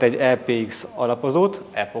kapott egy EPX alapozót,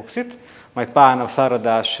 epoxit, majd pár nap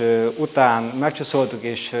száradás után megcsiszoltuk,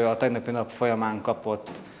 és a tegnapi nap folyamán kapott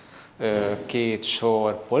 2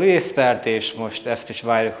 sor poliésztert, és most ezt is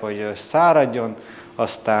várjuk, hogy száradjon,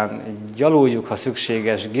 aztán gyaluljuk, ha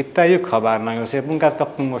szükséges, gitteljük, ha bár nagyon szép munkát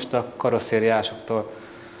kaptunk most a karosszériásoktól,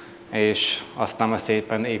 és aztán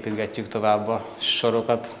szépen építgetjük tovább a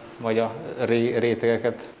sorokat, vagy a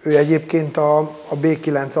rétegeket. Ő egyébként a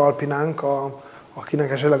B9 Alpinánk,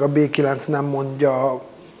 akinek esetleg a B9 nem mondja,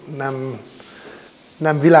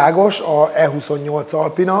 nem világos, a E28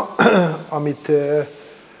 Alpina, amit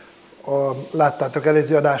láttátok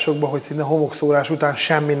előző adásokban, hogy szinte homokszórás után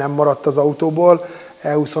semmi nem maradt az autóból.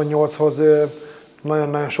 E28-hoz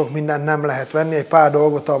nagyon-nagyon sok mindent nem lehet venni, egy pár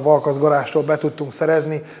dolgot a Valkasz garástól be tudtunk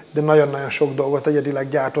szerezni, de nagyon-nagyon sok dolgot egyedileg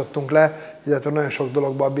gyártottunk le, illetve nagyon sok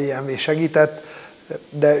dologban a BMW segített,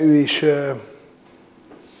 de ő is,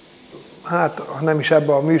 hát nem is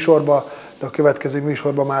ebbe a műsorba, de a következő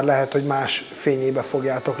műsorban már lehet, hogy más fényébe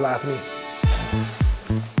fogjátok látni.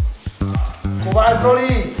 Kovács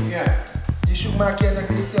Zoli! Igen. Nyissuk már ki ennek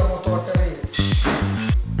Lici a motorterét.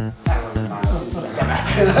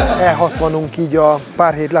 E60-unk így a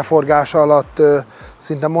pár hét leforgása alatt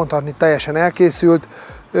szinte mondhatni teljesen elkészült.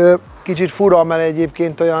 Kicsit fura, mert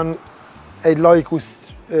egyébként olyan egy laikus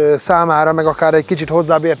számára, meg akár egy kicsit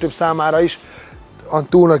hozzábértőbb számára is a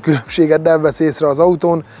túl nagy különbséget nem vesz észre az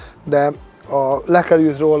autón, de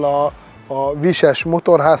lekerült róla a vises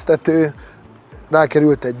motorháztető,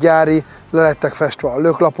 rákerült egy gyári, le lettek festve a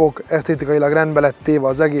löklapok, esztétikailag rendbe lett téve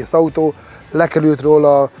az egész autó, lekerült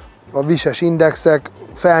róla a vises indexek,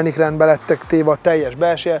 felnik rendbe lettek téve a teljes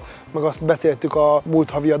belseje, meg azt beszéltük a múlt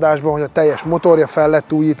havi adásban, hogy a teljes motorja fel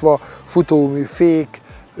lett újítva, futómű, fék,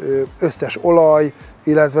 összes olaj,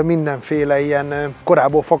 illetve mindenféle ilyen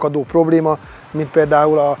korábban fakadó probléma, mint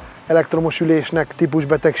például a elektromos ülésnek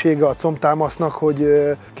típusbetegsége a combtámasznak, hogy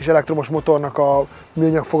kis elektromos motornak a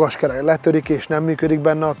műanyag fogaskere letörik és nem működik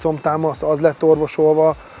benne a combtámasz, az lett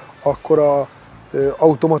orvosolva, akkor a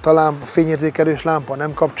automata lámpa, fényérzékelős lámpa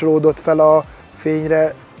nem kapcsolódott fel a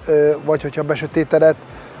fényre, vagy hogyha besötétedett,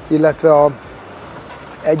 illetve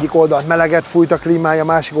egyik oldalt meleget fújt a klímája,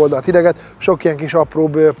 másik oldalt hideget. Sok ilyen kis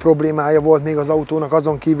apróbb problémája volt még az autónak,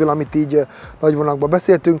 azon kívül, amit így nagy vonalakban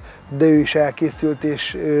beszéltünk, de ő is elkészült,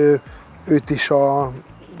 és őt is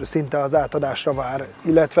szinte az átadásra vár,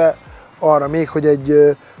 illetve arra még, hogy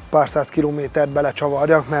egy pár száz kilométert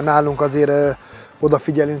belecsavarjak, mert nálunk azért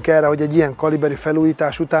odafigyelünk erre, hogy egy ilyen kaliberű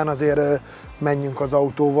felújítás után azért menjünk az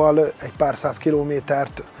autóval egy pár száz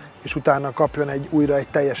kilométert és utána kapjon újra egy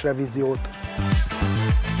teljes revíziót.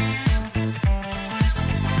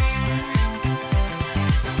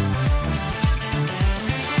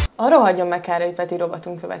 A Rohadjon Meg Kárai Peti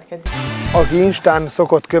rovatunk következik. Aki Instán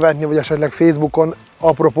szokott követni, vagy esetleg Facebookon,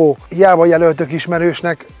 apropó, hiába jelöltök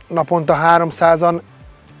ismerősnek, naponta 300-an,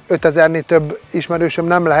 5000-nél több ismerősöm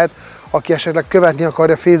nem lehet, aki esetleg követni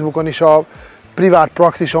akarja Facebookon is a privát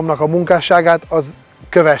praxisomnak a munkásságát, az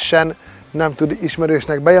kövessen, nem tud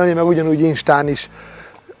ismerősnek bejönni, meg ugyanúgy Instán is.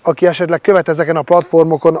 Aki esetleg követ ezeken a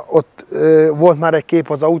platformokon, ott volt már egy kép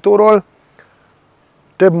az autóról,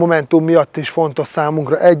 több momentum miatt is fontos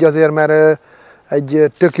számunkra. Egy azért, mert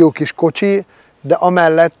egy tök jó kis kocsi, de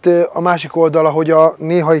amellett a másik oldala, hogy a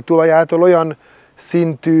néhai tulajától olyan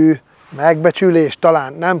szintű megbecsülés,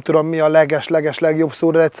 talán nem tudom mi a leges legjobb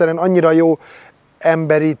szó, de egyszerűen annyira jó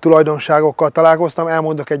emberi tulajdonságokkal találkoztam.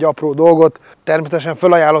 Elmondok egy apró dolgot. Természetesen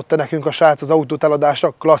felajánlotta nekünk a srác az autót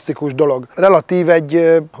eladásra, klasszikus dolog. Relatív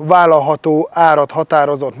egy vállalható árat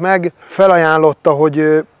határozott meg, felajánlotta, hogy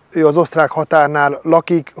ő az osztrák határnál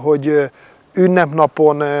lakik, hogy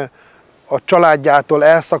ünnepnapon a családjától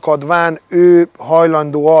elszakadván ő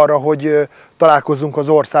hajlandó arra, hogy találkozzunk az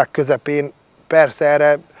ország közepén. Persze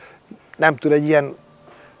erre nem tud egy ilyen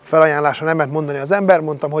felajánlásra nemet mondani az ember.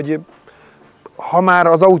 Mondtam, hogy ha már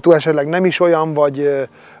az autó esetleg nem is olyan,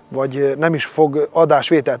 vagy nem is fog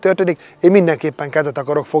adásvétel történik, én mindenképpen kezet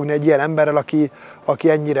akarok fogni egy ilyen emberrel, aki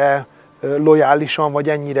ennyire lojálisan, vagy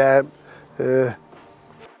ennyire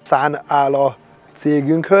szán áll a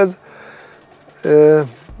cégünkhöz.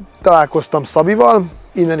 Találkoztam Szabival,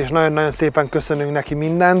 innen is nagyon-nagyon szépen köszönünk neki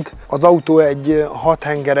mindent. Az autó egy 6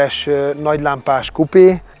 hengeres nagylámpás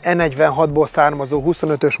kupé, E46-ból származó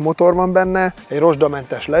 25-ös motor van benne, egy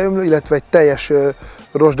rozsdamentes leömlő, illetve egy teljes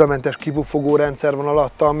rozsdamentes kipufogó rendszer van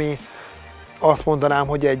alatta, ami azt mondanám,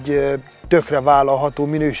 hogy egy tökre vállalható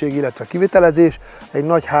minőség, illetve kivitelezés. Egy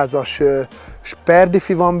nagyházas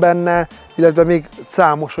sperdifi van benne, illetve még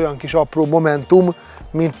számos olyan kis apró momentum,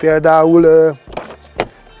 mint például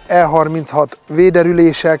E46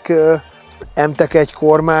 véderülések, M1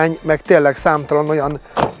 kormány, meg tényleg számtalan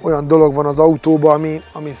olyan dolog van az autóban,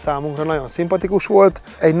 ami számunkra nagyon szimpatikus volt.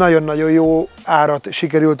 Egy nagyon-nagyon jó árat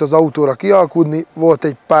sikerült az autóra kialkudni, volt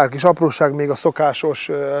egy pár kis apróság, még a szokásos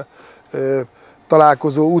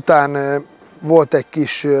találkozó után volt egy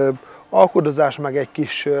kis alkudozás, meg egy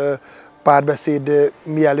kis párbeszéd,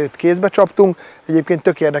 mielőtt kézbe csaptunk. Egyébként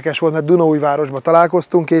tök érdekes volt, mert Dunaújvárosba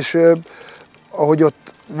találkoztunk, és ahogy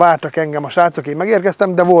ott vártak engem a srácok, én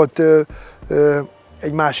megérkeztem, de volt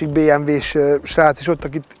egy másik BMW-s srác is ott,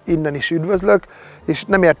 akit innen is üdvözlök, és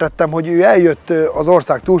nem értettem, hogy ő eljött az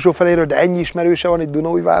ország túlsó feléről, de ennyi ismerőse van itt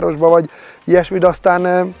Dunaújvárosban, vagy ilyesmi, de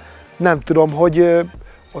aztán nem tudom, hogy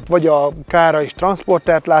ott vagy a Kárai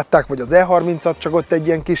Transportert látták, vagy az E30-at, csak ott egy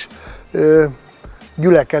ilyen kis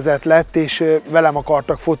gyülekezet lett, és velem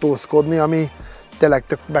akartak fotózkodni, ami tényleg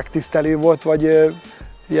tök megtisztelő volt, vagy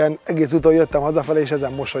ilyen egész úton jöttem hazafelé, és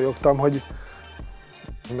ezen mosolyogtam, hogy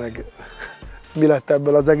meg mi lett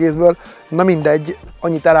ebből az egészből. Na mindegy,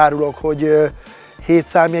 annyit elárulok, hogy 7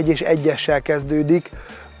 számjegy és 1-essel kezdődik,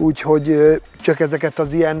 úgyhogy csak ezeket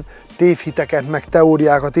az ilyen tévhiteket, meg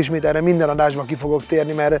teóriákat ismét erre minden adásban ki fogok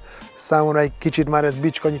térni, mert számomra egy kicsit már ez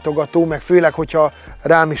bicskanyitogató, meg főleg, hogyha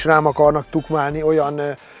rám akarnak tukmálni olyan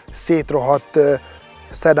szétrohadt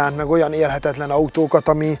szedánt, meg olyan élhetetlen autókat,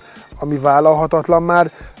 ami vállalhatatlan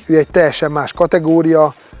már. Ő egy teljesen más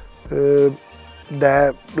kategória,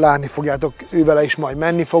 de látni fogjátok, ővele is majd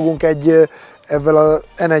menni fogunk ezzel a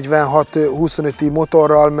E46 25i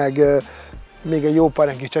motorral, meg még egy jó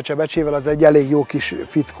pár kis csecsebecsével, az egy elég jó kis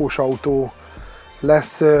fickós autó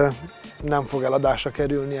lesz, nem fog eladásra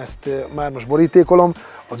kerülni, ezt már most borítékolom.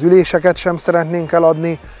 Az üléseket sem szeretnénk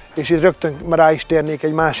eladni, és itt rögtön rá is térnék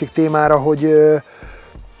egy másik témára,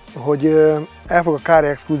 hogy elfog a Kárai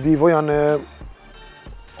Exclusive olyan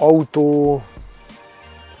autó,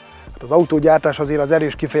 az autógyártás azért az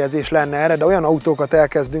erős kifejezés lenne erre, de olyan autókat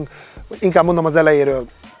elkezdünk, inkább mondom az elejéről.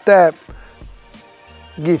 Te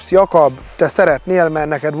Gibbs Jakab, te szeretnél, mert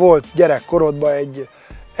neked volt gyerekkorodban egy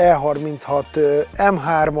E46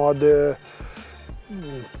 M3-ad,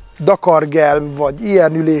 Dakargel, vagy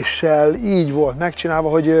ilyen üléssel, így volt megcsinálva,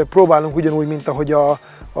 hogy próbálunk ugyanúgy, mint ahogy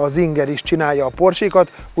a Zinger is csinálja a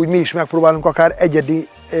Porsche-kat, úgy mi is megpróbálunk akár egyedi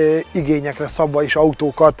igényekre szabva is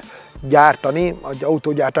autókat gyártani. Az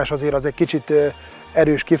autógyártás azért az egy kicsit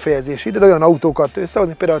erős kifejezés ide, de olyan autókat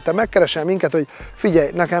összehozni, például te megkeresel minket, hogy figyelj,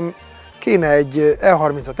 nekem kéne egy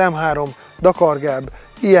E36 M3, Dakargebb,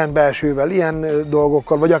 ilyen belsővel, ilyen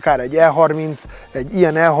dolgokkal, vagy akár egy E30, egy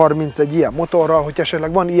ilyen motorral, hogy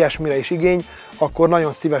esetleg van ilyesmire is igény, akkor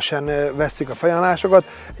nagyon szívesen vesszük a felajánlásokat.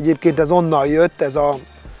 Egyébként ez onnan jött, ez a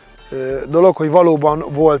dolog, hogy valóban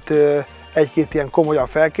volt egy-két ilyen komolyabb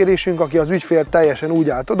felkérésünk, aki az ügyfél teljesen úgy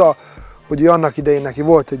állt oda, hogy annak idején neki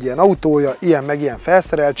volt egy ilyen autója, ilyen meg ilyen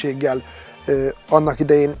felszereltséggel. Annak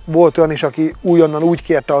idején volt olyan is, aki újonnan úgy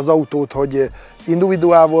kérte az autót, hogy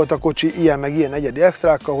individuál volt a kocsi, ilyen meg ilyen egyedi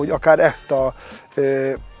extrákkal, hogy akár ezt az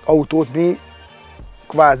autót mi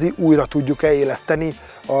kvázi újra tudjuk eléleszteni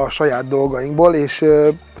a saját dolgainkból, és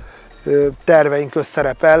terveink közt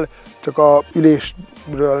szerepel, csak a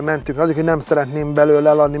ülésről mentünk, azért, hogy nem szeretném belőle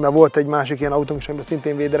eladni, mert volt egy másik ilyen autónk is, amiben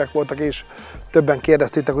szintén véderek voltak, és többen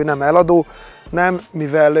kérdeztétek, hogy nem eladó. Nem,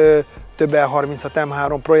 mivel több E36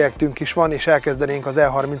 M3 projektünk is van, és elkezdenénk az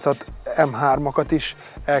E36 M3-akat is,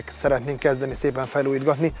 el szeretnénk kezdeni szépen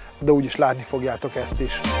felújítgatni, de úgyis látni fogjátok ezt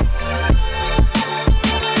is.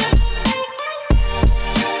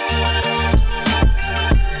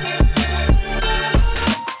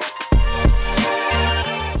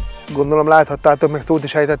 Gondolom láthattátok, meg szót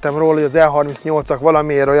is ejtettem róla, hogy az E38-ak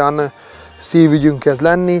valamiért olyan szívügyünk kezd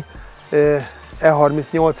lenni.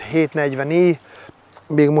 E38 740i,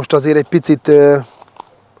 még most azért egy picit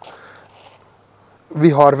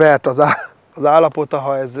viharvert az állapota,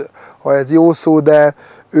 ha ez jó szó, de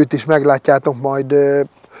őt is meglátjátok majd,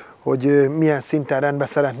 hogy milyen szinten rendbe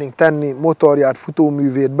szeretnénk tenni, motorját,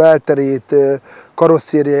 futóművét, belterét,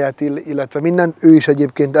 karosszériáját, illetve minden. Ő is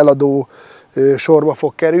egyébként eladó sorba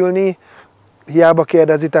fog kerülni. Hiába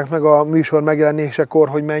kérdezitek meg a műsor megjelenésekor,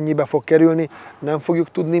 hogy mennyibe fog kerülni, nem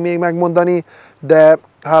fogjuk tudni még megmondani, de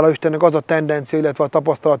hála Istennek az a tendencia, illetve a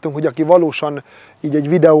tapasztalatunk, hogy aki valósan így egy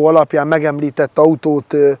videó alapján megemlített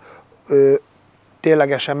autót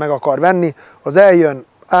ténylegesen meg akar venni, az eljön,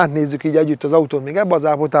 átnézzük így együtt az autót még ebbe az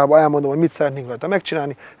állapotában, elmondom, hogy mit szeretnénk rajta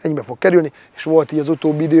megcsinálni, ennyibe fog kerülni, és volt így az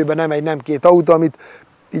utóbbi időben nem egy, nem két autó, amit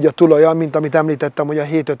így a tulaja, mint amit említettem, hogy a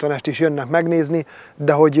 750-est is jönnek megnézni,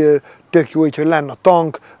 de hogy tök jó így, hogy lenne a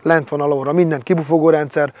tank, lent van alóra minden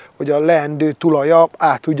kibufogórendszer, hogy a leendő tulaja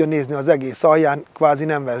át tudja nézni az egész alján, kvázi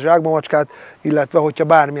nem vesz zsákba macskát, illetve hogyha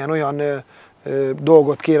bármilyen olyan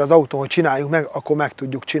dolgot kér az autó, hogy csináljuk meg, akkor meg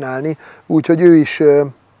tudjuk csinálni. Úgyhogy ő is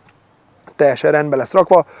teljesen rendbe lesz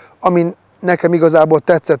rakva. Ami nekem igazából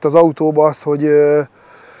tetszett az autóba az, hogy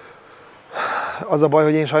az a baj,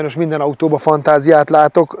 hogy én sajnos minden autóba fantáziát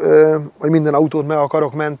látok, hogy minden autót meg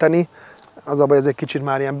akarok menteni. Az a baj, ez egy kicsit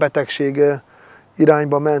már ilyen betegség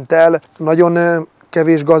irányba ment el. Nagyon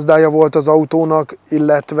kevés gazdája volt az autónak,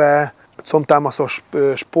 illetve combtámaszos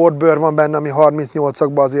sportbőr van benne, ami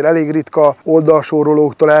 38-akban azért elég ritka.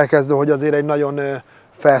 Oldalsórolóktól elkezdve, hogy azért egy nagyon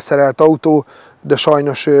felszerelt autó, de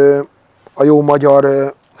sajnos a jó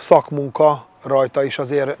magyar szakmunka rajta is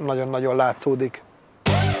azért nagyon-nagyon látszódik.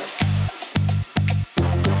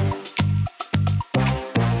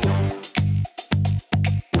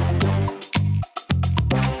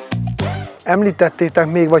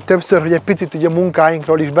 Említettétek még, vagy többször, hogy egy picit ugye a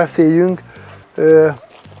munkáinkról is beszéljünk.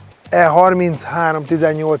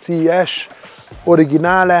 E3318 IS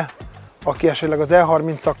originále, aki esetleg az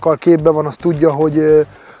E30-akkal képben van, az tudja, hogy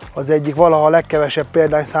az egyik valaha legkevesebb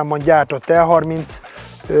példányszámban gyártott E30.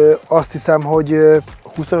 Azt hiszem, hogy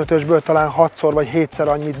 25-ösből talán 6-szor vagy 7-szer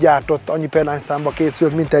annyit gyártott, annyi példányszámba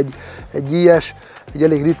készült, mint egy IS, egy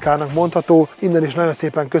elég ritkának mondható. Innen is nagyon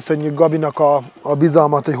szépen köszönjük Gabinak a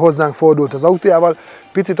bizalmat, hogy hozzánk fordult az autójával.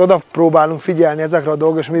 Picit oda próbálunk figyelni ezekre a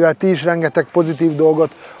dolgokra, és mivel ti is rengeteg pozitív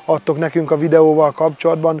dolgot adtok nekünk a videóval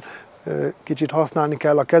kapcsolatban, kicsit használni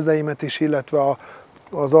kell a kezeimet is, illetve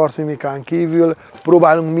az arcmimikán kívül.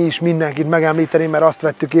 Próbálunk mi is mindenkit megemlíteni, mert azt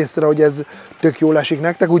vettük észre, hogy ez tök jól esik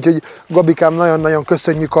nektek, úgyhogy Gabikám, nagyon-nagyon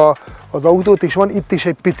köszönjük az autót, és van itt is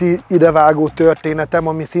egy pici idevágó történetem,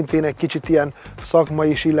 ami szintén egy kicsit ilyen szakmai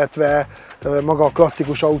is, illetve maga a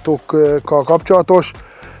klasszikus autókkal kapcsolatos.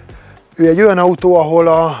 Ő egy olyan autó,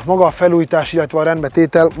 ahol maga a felújítás, illetve a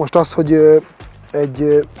rendbetétel, most az, hogy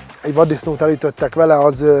egy vaddisznót elütöttek vele,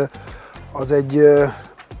 az egy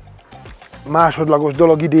másodlagos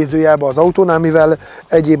dolog idézőjelben az autónál, mivel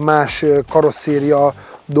egyéb más karosszéria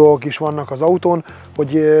dolgok is vannak az autón,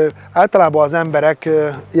 hogy általában az emberek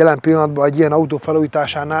jelen pillanatban egy ilyen autó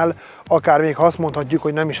felújításánál, akár még azt mondhatjuk,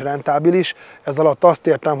 hogy nem is rentábilis, ez alatt azt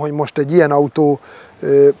értem, hogy most egy ilyen autó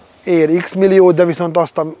ér x milliót, de viszont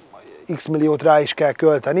azt a x milliót rá is kell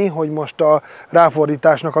költeni, hogy most a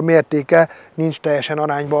ráfordításnak a mértéke nincs teljesen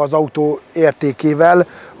arányban az autó értékével,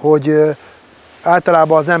 hogy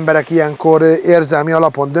általában az emberek ilyenkor érzelmi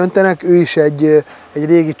alapon döntenek, ő is egy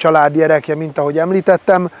régi család gyerekje, mint ahogy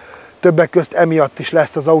említettem. többek közt emiatt is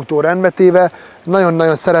lesz az autó rendbetéve.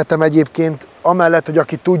 Nagyon-nagyon szeretem egyébként, amellett, hogy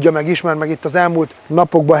aki tudja, meg ismer, meg itt az elmúlt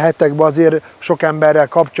napokban, hetekben azért sok emberrel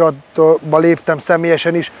kapcsolatba léptem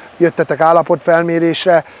személyesen is, jöttetek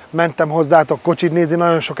állapotfelmérésre, mentem hozzátok kocsit nézni,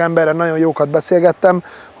 nagyon sok emberrel nagyon jókat beszélgettem,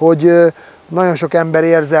 hogy nagyon sok ember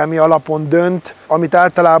érzelmi alapon dönt, amit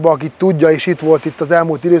általában, aki tudja és itt volt itt az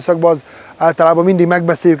elmúlt időszakban, az általában mindig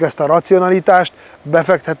megbeszéljük ezt a racionalitást,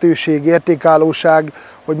 befektetőség, értékállóság,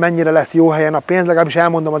 hogy mennyire lesz jó helyen a pénz, legalábbis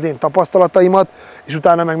elmondom az én tapasztalataimat, és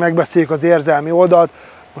utána meg megbeszéljük az érzelmi oldalt.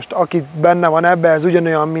 Most aki benne van ebben, ez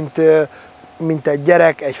ugyanolyan, mint egy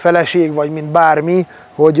gyerek, egy feleség, vagy mint bármi,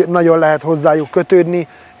 hogy nagyon lehet hozzájuk kötődni,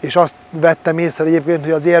 és azt vettem észre egyébként,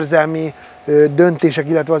 hogy az érzelmi döntések,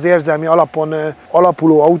 illetve az érzelmi alapon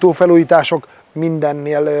alapuló autófelújítások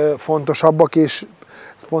mindennél fontosabbak, és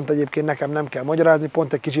ezt pont egyébként nekem nem kell magyarázni,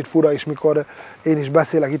 pont egy kicsit fura is, mikor én is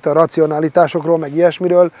beszélek itt a racionalitásokról, meg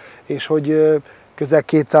ilyesmiről, és hogy közel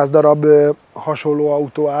 200 darab hasonló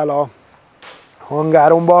autó áll a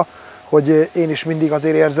hangáromba, hogy én is mindig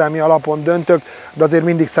azért érzelmi alapon döntök, de azért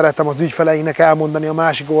mindig szeretem az ügyfeleinek elmondani a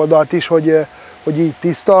másik oldalt is, hogy így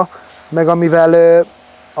tiszta, meg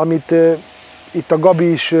amit itt a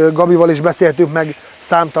Gabival is beszéltünk, meg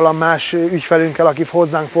számtalan más ügyfelünkkel, aki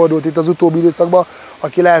hozzánk fordult itt az utóbbi időszakban,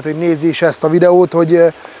 aki lehet, hogy nézi is ezt a videót,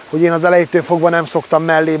 hogy én az elejétől fogva nem szoktam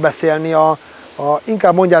mellé beszélni,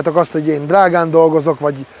 inkább mondjátok azt, hogy én drágán dolgozok,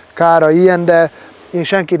 vagy Kárai ilyen, de én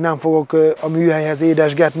senkit nem fogok a műhelyhez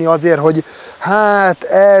édesgetni azért, hogy hát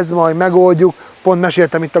ez majd megoldjuk. Pont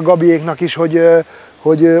meséltem itt a Gabiéknak is,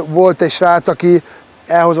 hogy volt egy srác, aki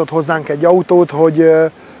elhozott hozzánk egy autót,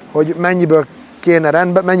 hogy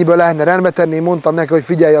mennyiből lehetne rendbe tenni. Mondtam neki, hogy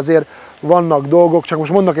figyelj, azért vannak dolgok, csak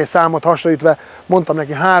most mondok egy számot hasonlítva, mondtam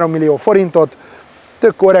neki 3 millió forintot,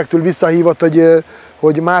 tök korrektül visszahívott, hogy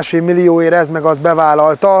 1,5 millióért ez meg az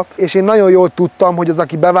bevállalta, és én nagyon jól tudtam, hogy az,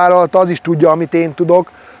 aki bevállalta, az is tudja, amit én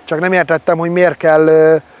tudok, csak nem értettem, hogy miért kell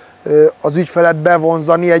az ügyfelet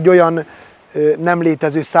bevonzani egy olyan nem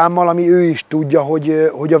létező számmal, ami ő is tudja,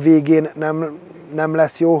 hogy a végén nem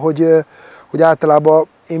lesz jó, hogy általában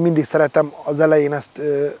én mindig szeretem az elején ezt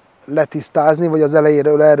letisztázni, vagy az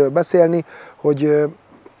elejéről erről beszélni, hogy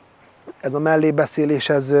ez a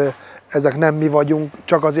mellébeszélés, ezek nem mi vagyunk,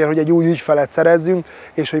 csak azért, hogy egy új ügyfelet szerezzünk,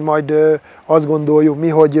 és hogy majd azt gondoljuk mi,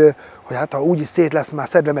 hogy hát ha úgyis szét lesz már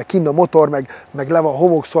szedve, meg kinn a motor, meg le van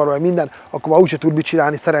homokszorva, meg minden, akkor már úgyse tud mit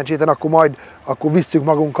csinálni szerencsétlen, akkor visszük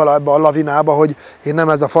magunkkal ebbe a lavinába, hogy én nem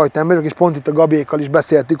ez a fajta ember vagyok, és pont itt a Gabiékkal is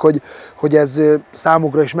beszéltük, hogy ez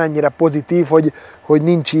számukra is mennyire pozitív, hogy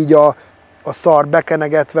nincs így a szar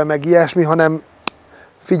bekenegetve, meg ilyesmi, hanem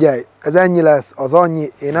figyelj, ez ennyi lesz, az annyi,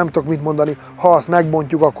 én nem tudok mit mondani, ha azt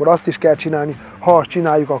megbontjuk, akkor azt is kell csinálni, ha azt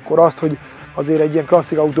csináljuk, akkor azt, hogy azért egy ilyen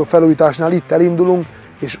klasszik autó felújításnál itt elindulunk,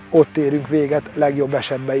 és ott érünk véget legjobb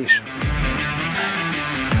esetben is.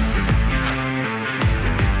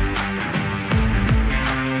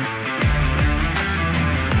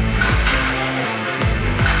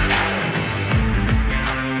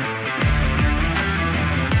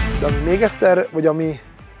 De ami még egyszer, vagy ami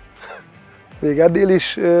még eddig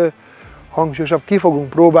is hangsúlyosabb, ki fogunk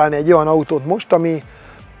próbálni egy olyan autót most, ami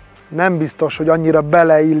nem biztos, hogy annyira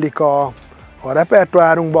beleillik a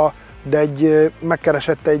repertoárunkba, de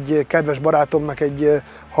megkeresett egy kedves barátomnak egy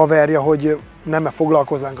haverja, hogy nem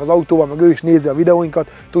foglalkoznánk az autóval, meg ő is nézi a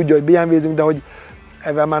videóinkat, tudja, hogy BMW-zünk, de hogy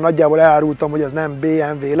ezzel már nagyjából elárultam, hogy ez nem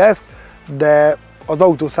BMW lesz, de az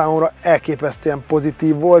autó számomra elképesztően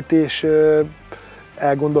pozitív volt, és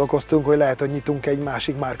elgondolkoztunk, hogy lehet, hogy nyitunk egy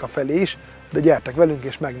másik márka felé is, de gyertek velünk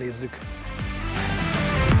és megnézzük.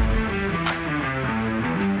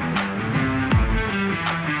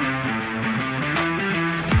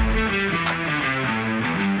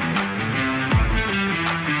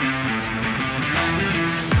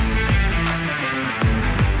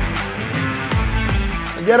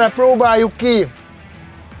 Gyere, próbáljuk ki!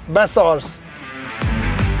 Beszarsz!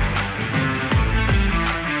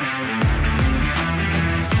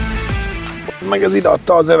 Meg ez ide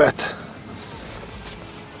adta az övet.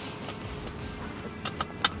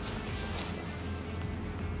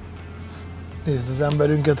 Nézd az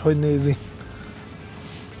emberünket, hogy nézi.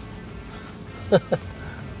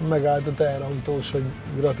 Megállt a teherautós, hogy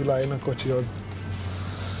gratuláljon a kocsihoz.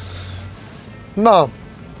 Na,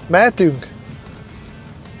 mehetünk?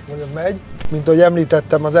 Vagy az megy? Mint ahogy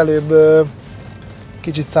említettem az előbb,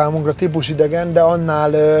 kicsit számunkra típusidegen, de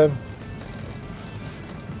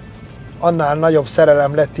annál nagyobb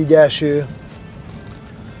szerelem lett így első,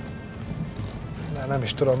 nem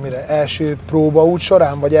is tudom mire, első próbaút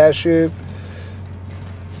során, vagy első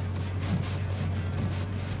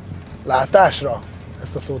látásra?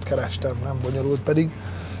 ezt a szót kerestem, nem bonyolult pedig.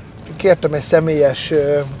 Kértem egy személyes,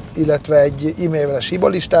 illetve egy e-mailes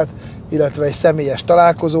hibalistát, illetve egy személyes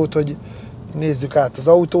találkozót, hogy nézzük át az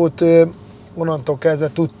autót. Onnantól kezdve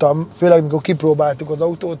tudtam, főleg amikor kipróbáltuk az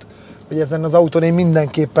autót, hogy ezen az autón én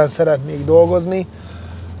mindenképpen szeretnék dolgozni.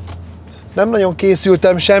 Nem nagyon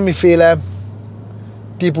készültem semmiféle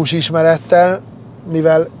típusismerettel,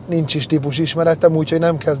 mivel nincs is típusismeretem, úgyhogy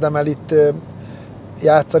nem kezdem el itt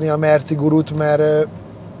játszani a merci gurut,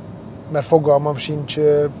 mert fogalmam sincs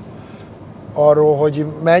arról, hogy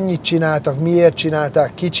mennyit csináltak, miért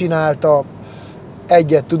csinálták, ki csinálta.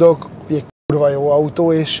 Egyet tudok, hogy egy kurva jó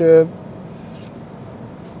autó, és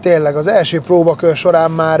tényleg az első próbakör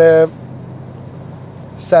során már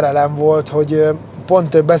szerelem volt, hogy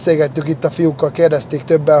pont beszélgettük itt a fiúkkal, kérdezték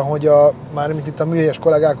többen, hogy mármint itt a műhelyes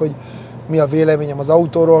kollégák, hogy mi a véleményem az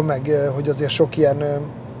autóról, meg hogy azért sok ilyen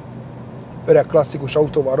öreg klasszikus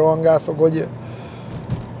autóval rohangászok,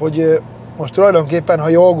 hogy most tulajdonképpen, ha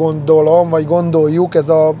jól gondolom, vagy gondoljuk, ez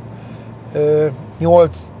a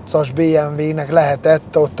 8-as BMW-nek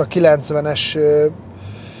lehetett ott a 90-es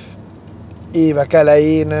évek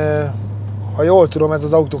elején, ha jól tudom, ez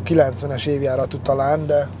az autó 90-es évjáratú talán,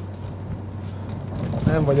 de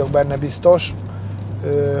nem vagyok benne biztos.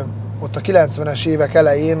 Ott a 90-es évek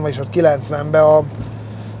elején, vagyis ott 90-ben a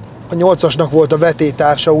 8-asnak volt a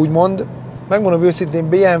vetétársa, úgymond. Megmondom őszintén,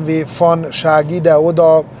 BMW fanság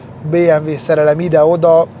ide-oda, BMW szerelem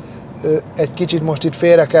ide-oda, egy kicsit most itt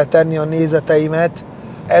félre kell tenni a nézeteimet.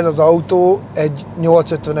 Ez az autó egy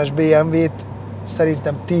 850-es BMW-t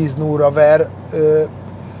szerintem 10 0-ra ver,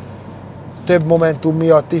 több momentum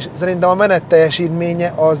miatt is. Szerintem a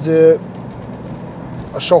menetteljesítménye az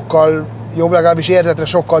sokkal jobb, legalábbis érzetre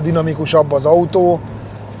sokkal dinamikusabb az autó.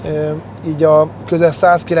 Így a közel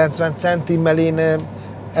 190 centimmel én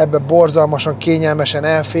ebbe borzalmasan, kényelmesen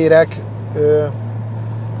elférek.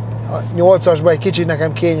 A 8-asban egy kicsit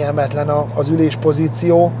nekem kényelmetlen az ülés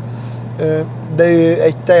pozíció, de ő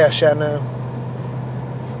egy teljesen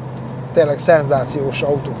tényleg szenzációs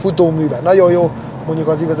autó. Futóműve nagyon jó, mondjuk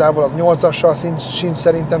az igazából az 8-assal sincs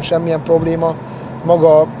szerintem semmilyen probléma.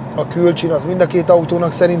 Maga a külcsin az mind a két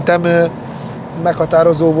autónak szerintem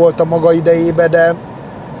meghatározó volt a maga idejébe, de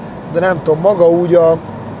nem tudom, maga úgy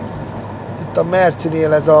itt a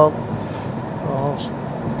Mercinél ez a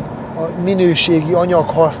minőségi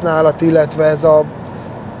anyaghasználat, illetve ez a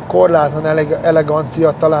korlátlan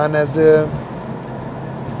elegancia, talán ez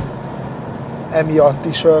emiatt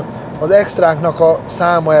is az extráknak a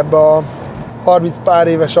száma ebbe a 30 pár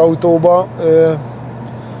éves autóba,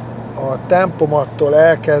 a tempomattól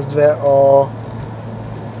elkezdve a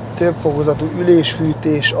többfokozatú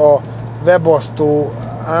ülésfűtés, a webasztó,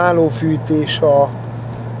 állófűtés, a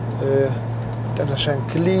természetesen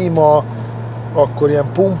klíma, akkor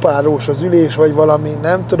ilyen pumpálós az ülés, vagy valami,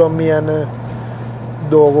 nem tudom milyen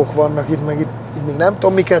dolgok vannak itt, meg itt még nem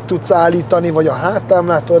tudom miket tudsz állítani, vagy a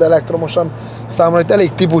háttámlától elektromosan számolni. Itt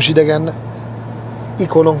elég típusidegen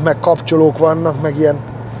ikonok, meg kapcsolók vannak, meg ilyen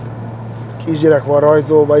kisgyerek van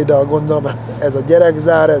rajzolva ide, gondolom ez a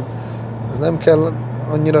gyerekzár, ez nem kell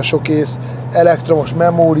annyira sok ész, elektromos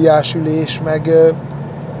memóriás ülés, meg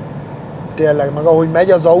tényleg, meg ahogy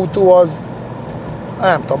megy az autó, az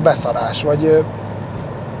nem tudom, beszarás, vagy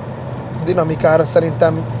dinamikára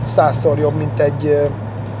szerintem 100-szor jobb, mint egy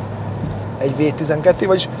V12,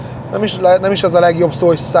 vagyis nem is az a legjobb szó,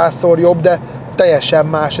 hogy 100-szor jobb, de teljesen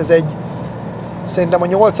más. Ez szerintem a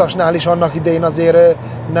 8-asnál is annak idején azért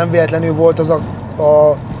nem véletlenül volt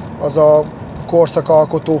az a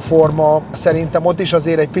korszakalkotó forma. Szerintem ott is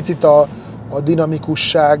azért egy picit a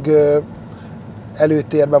dinamikusság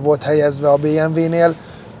előtérbe volt helyezve a BMW-nél,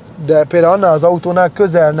 de például annál az autónál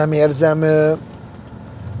közel nem érzem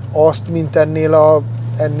azt, mint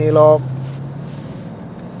ennél a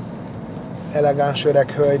elegáns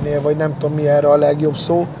öreg hölgynél, vagy nem tudom mi erre a legjobb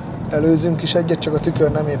szó. Előzünk is egyet, csak a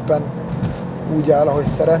tükör nem éppen úgy áll, ahogy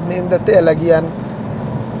szeretném, de tényleg ilyen,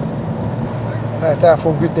 lehet el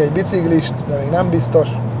fogunk ütni egy biciklist, de még nem biztos.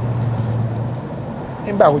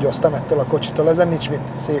 Én behugyoztam ettől a kocsitól, ezen nincs mit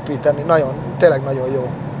szépíteni, tényleg nagyon jó.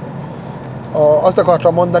 Azt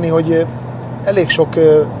akartam mondani, hogy elég sok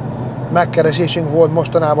megkeresésünk volt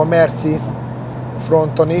mostanában merci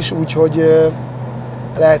fronton is, úgyhogy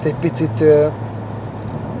lehet egy picit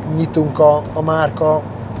nyitunk a márka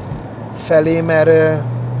felé,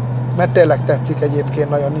 mert tényleg tetszik egyébként,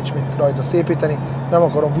 nagyon nincs mit rajta szépíteni. Nem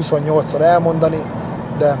akarom 28-szor elmondani,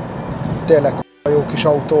 de tényleg jó kis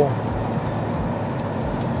autó.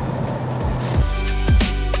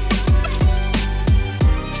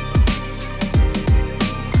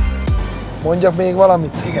 Mondjak még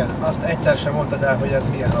valamit? Igen, azt egyszer sem mondtad el, hogy ez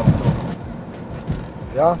milyen autó.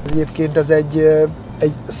 Ja, egyébként ez egy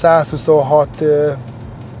 126,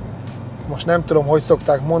 most nem tudom, hogy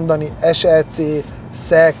szokták mondani, SEC,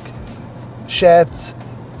 SEC, SEC,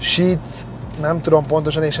 SIC, nem tudom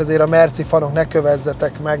pontosan, és ezért a merci fanok ne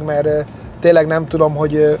kövezzetek meg, mert tényleg nem tudom,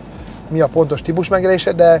 hogy mi a pontos típus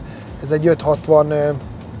megjelenése, de ez egy 560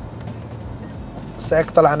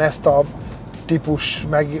 SEC, talán ezt a típus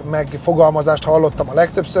megfogalmazást hallottam a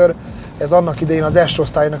legtöbbször. Ez annak idején az S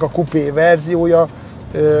osztálynak a kupé verziója.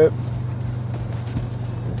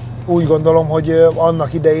 Úgy gondolom, hogy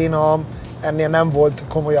annak idején ennél nem volt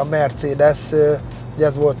komolyan Mercedes, ugye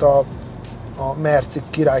ez volt a merci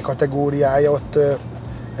király kategóriája ott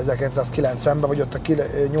 1990-ben, vagy ott a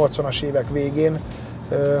 80-as évek végén,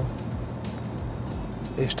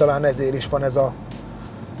 és talán ezért is van ez a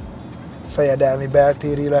fejedelmi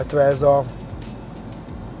beltér, illetve ez a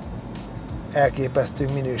elképesztő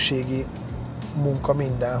minőségi munka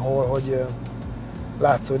mindenhol, hogy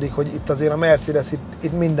látszódik, hogy itt azért a Mercedes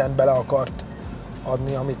itt mindent bele akart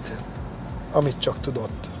adni, amit csak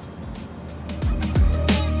tudott.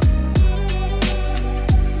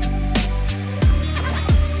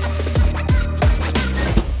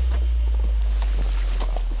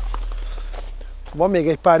 Van még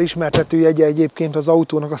egy pár ismertetőjegye egyébként az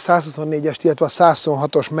autónak, a 124-est, illetve a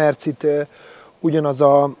 126-os Mercit ugyanaz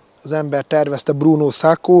az ember tervezte, Bruno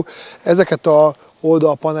Sacco. Ezeket a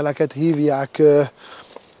oldalpaneleket hívják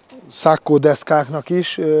Sacco deszkáknak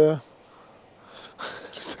is.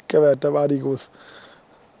 Kevertem Arigósz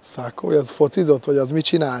Sacco, az focizott, vagy az mit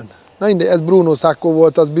csinál? Na mindegy, ez Bruno Sacco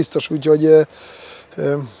volt, az biztos, úgyhogy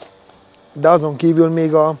de azon kívül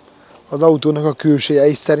még az autónak a külseje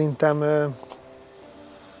is szerintem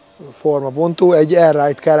formabontó. Egy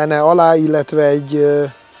airride kellene alá, illetve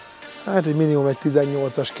egy minimum egy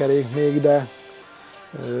 18-as kerék még, de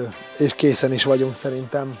és készen is vagyunk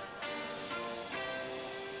szerintem.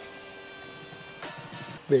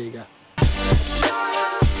 Vége.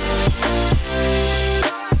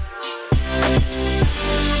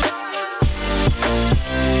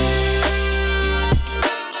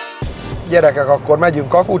 Gyerekek, akkor megyünk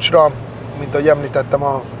Kakucsra, mint ahogy említettem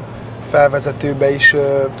a felvezetőbe is,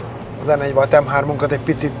 az E46 M3-unkat egy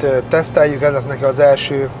picit teszteljük, ez lesz neki az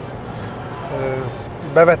első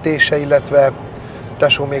bevetése, illetve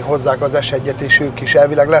tesó még hozzák az S1-et, és ők is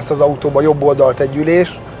elvileg lesz az autóban jobb oldalt egy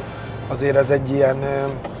ülés. Azért ez egy ilyen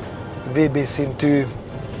VB szintű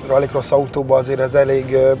rallycross autóban azért ez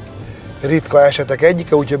elég ritka esetek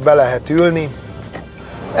egyike, úgyhogy be lehet ülni.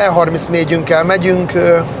 E34-ünkkel megyünk,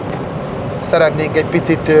 szeretnénk egy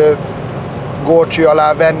picit górcső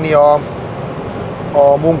alá venni a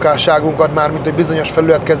munkásságunkat, mármint hogy bizonyos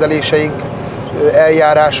felületkezeléseink,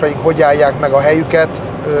 eljárásaink hogy állják meg a helyüket.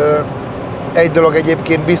 Egy dolog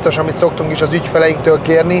egyébként biztos, amit szoktunk is az ügyfeleinktől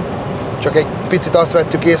kérni, csak egy picit azt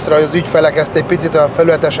vettük észre, hogy az ügyfelek ezt egy picit olyan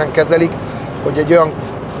felületesen kezelik, hogy egy olyan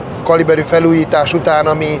kaliberű felújítás után,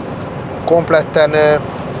 ami kompletten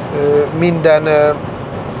minden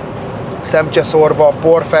szemcseszorva,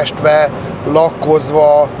 porfestve,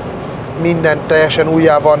 lakkozva, minden teljesen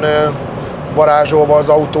újjá van varázsolva az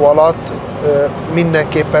autó alatt.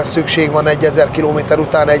 Mindenképpen szükség van egy 1000 km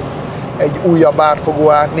után egy újabb átfogó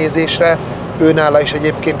átnézésre. Őnála is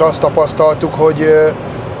egyébként azt tapasztaltuk,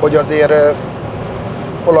 hogy azért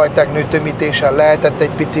olajteknő tömítésen lehetett egy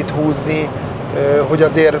picit húzni, hogy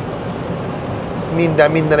azért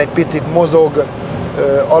minden egy picit mozog,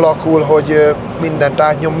 alakul, hogy mindent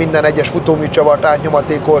átnyom, minden egyes futóműcsavart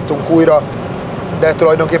átnyomatékoltunk újra, de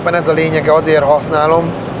tulajdonképpen ez a lényege, azért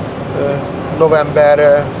használom.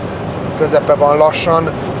 November közepe van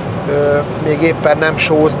lassan, még éppen nem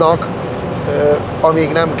sóznak,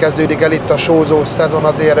 amíg nem kezdődik el itt a sózós szezon,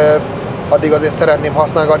 addig azért szeretném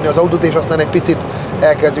használgatni az autót, és aztán egy picit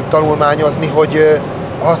elkezdjük tanulmányozni, hogy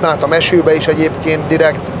használtam esőbe is egyébként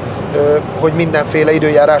direkt, hogy mindenféle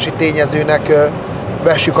időjárási tényezőnek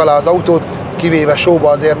vessük alá az autót, kivéve sóba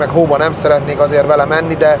azért, meg hóba nem szeretnék azért vele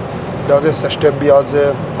menni, de az összes többi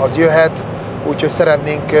az jöhet, úgyhogy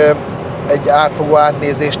szeretnénk egy átfogó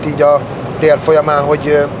átnézést így a tél folyamán,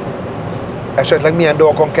 hogy esetleg milyen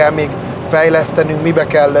dolgokon kell még fejlesztenünk, mibe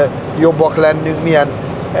kell jobbak lennünk, milyen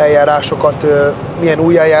eljárásokat, milyen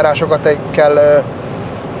új eljárásokat kell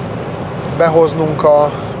behoznunk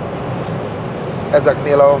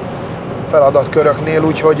ezeknél a feladatköröknél,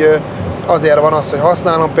 úgyhogy azért van az, hogy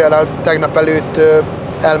használom. Például tegnap előtt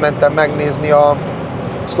elmentem megnézni a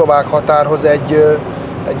szlovák határhoz egy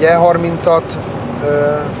E30-at,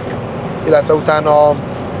 illetve utána,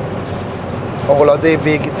 ahol az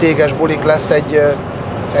évvégi céges bulink lesz, egy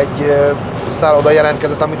szálloda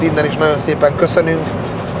jelentkezett, amit innen is nagyon szépen köszönünk.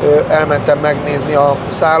 Elmentem megnézni a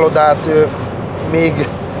szállodát,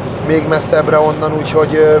 még messzebbre onnan,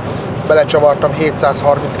 úgyhogy belecsavartam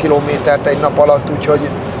 730 kilométert egy nap alatt, úgyhogy,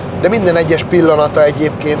 de minden egyes pillanata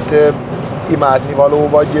egyébként imádnivaló,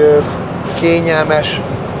 vagy kényelmes.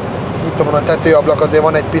 Nyitom van a tetőablak, azért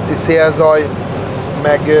van egy pici szélzaj,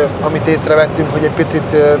 meg amit észrevettünk, hogy egy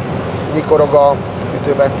picit nyikorog a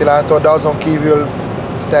fűtőventilátor, de azon kívül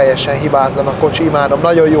teljesen hibátlan a kocsi, imádom,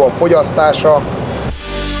 nagyon jó a fogyasztása.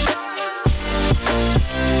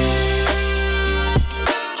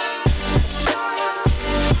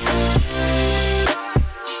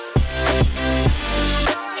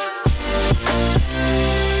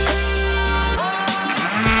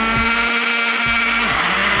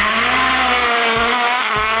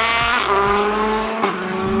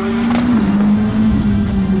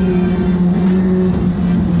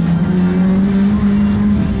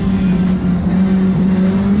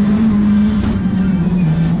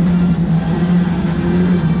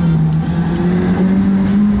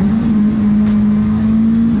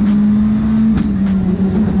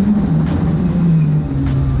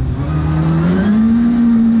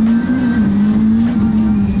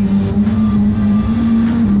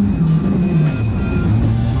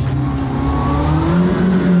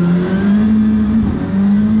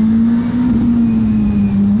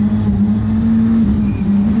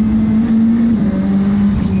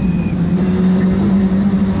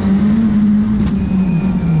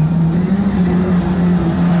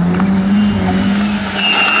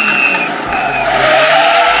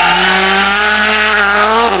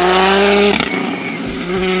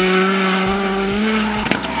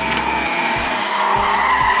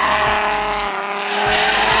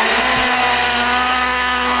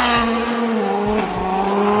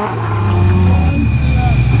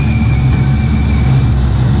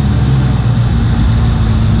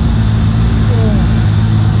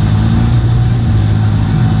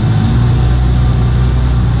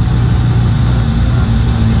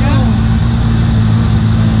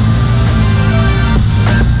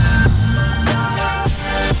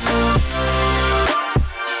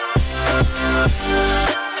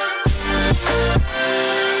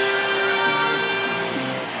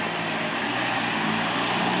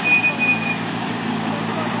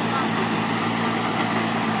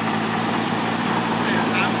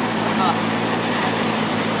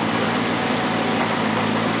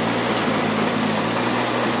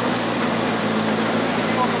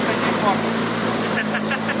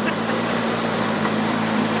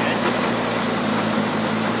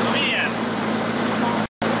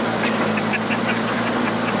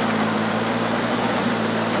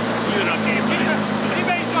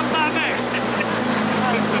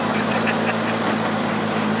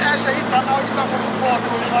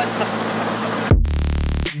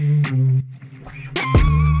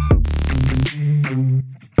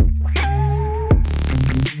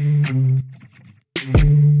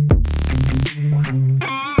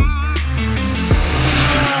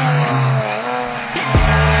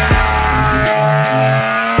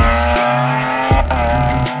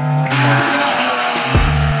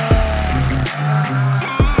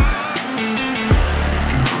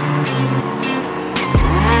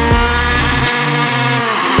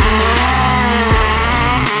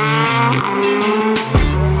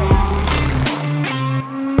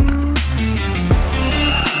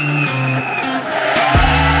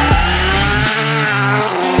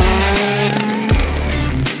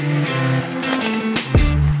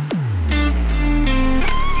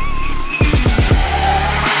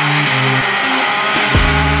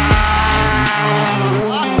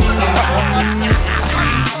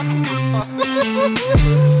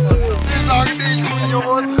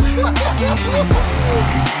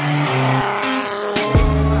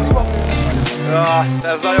 Ja,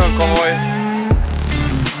 ez nagyon komoly.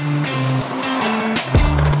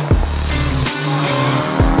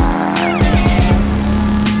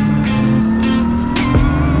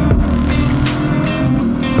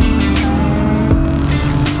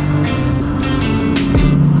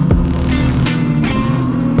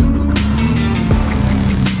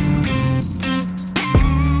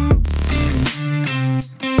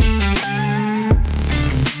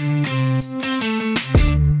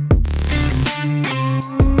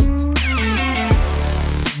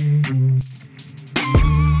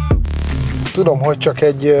 Tudom, hogy csak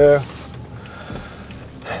egy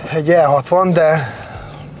E60,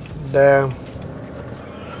 de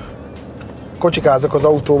kocsikázok az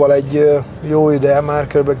autóval egy jó ideje, már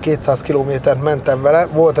kb. 200 kilométert mentem vele.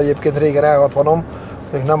 Volt egyébként régen E60-om,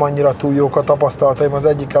 még nem annyira túl jók a tapasztalataim, az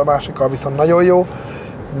egyikkel, a másikkal viszont nagyon jó,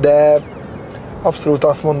 de abszolút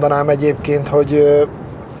azt mondanám egyébként, hogy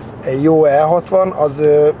egy jó E60 az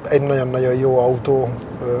egy nagyon-nagyon jó autó,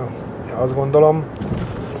 azt gondolom.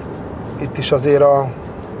 Itt is azért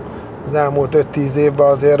az elmúlt 5-10 évben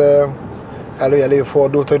azért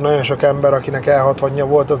előfordult, hogy nagyon sok ember, akinek E60-ja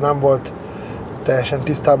volt, az nem volt teljesen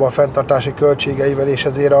tisztában a fenntartási költségeivel, és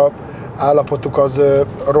ezért az állapotuk az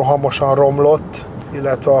rohamosan romlott,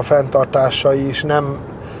 illetve a fenntartásai is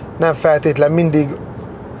nem feltétlen mindig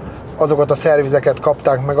azokat a szervizeket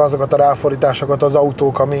kapták meg, azokat a ráfordításokat az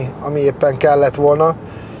autók, ami éppen kellett volna,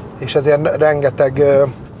 és ezért rengeteg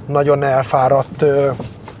nagyon elfáradt,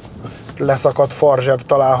 leszakadt farzseb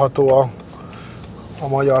található a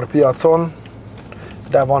magyar piacon,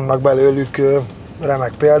 de vannak belőlük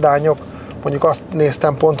remek példányok. Mondjuk azt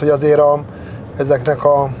néztem pont, hogy azért ezeknek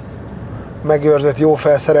a megőrzött, jó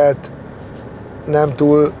felszerelt, nem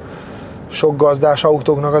túl sok gazdás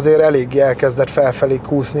autóknak azért eléggé elkezdett felfelé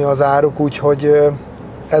kúszni az áruk, úgyhogy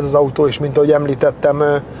ez az autó is, mint ahogy említettem,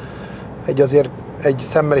 azért egy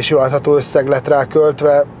szemmel is jól látható összeg lett rá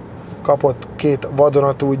költve, kapott 2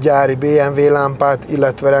 vadonatúj gyári BMW lámpát,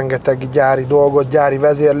 illetve rengeteg gyári dolgot, gyári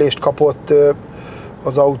vezérlést kapott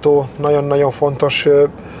az autó. Nagyon-nagyon fontos,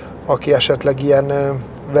 aki esetleg ilyen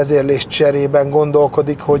vezérlés cserében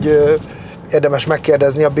gondolkodik, hogy érdemes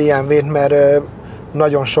megkérdezni a BMW-t, mert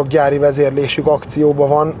nagyon sok gyári vezérlésük akcióban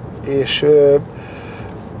van, és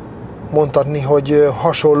mondhatni, hogy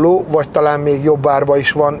hasonló, vagy talán még jobb árba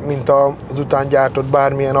is van, mint az utángyártott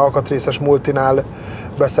bármilyen alkatrészes multinál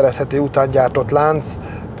beszerezhető utángyártott lánc.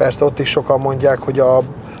 Persze ott is sokan mondják, hogy a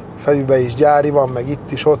felülben is gyári van, meg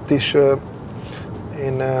itt is, ott is.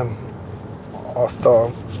 Én azt a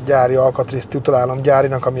gyári alkatrészt titulálom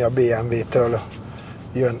gyárinak, ami a BMW-től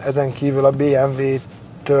jön. Ezen kívül a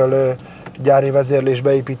BMW-től gyári vezérlés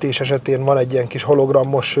beépítés esetén van egy ilyen kis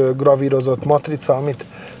hologramos gravírozott matrica, amit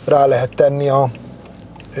rá lehet tenni a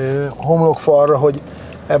homlokfalra, hogy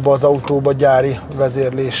ebbe az autóba gyári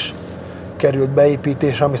vezérlés került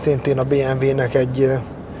beépítés, ami szintén a BMW-nek egy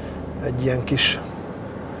ilyen kis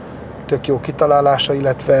tök jó kitalálása,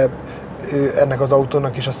 illetve ennek az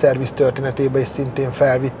autónak is a szerviz történetébe is szintén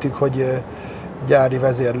felvittük, hogy gyári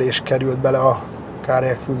vezérlés került bele a Kárai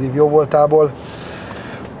Exclusive jóvoltából.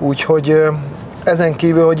 Úgyhogy ezen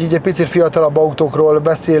kívül, hogy így egy picit fiatalabb autókról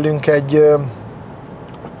beszélünk, egy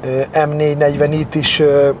M440-it is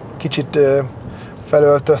kicsit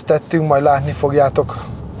felöltöztettünk, majd látni fogjátok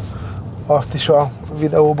azt is a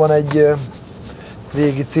videóban. Egy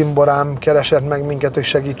régi cimborám keresett meg minket, hogy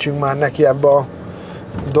segítsünk már neki ebbe a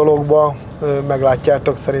dologba.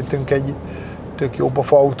 Meglátjátok, szerintünk egy tök jó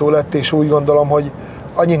pofa autó lett, és úgy gondolom, hogy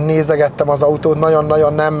annyit nézegettem az autót,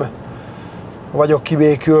 nagyon-nagyon nem vagyok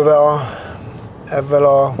kibékülve ezzel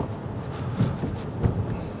a,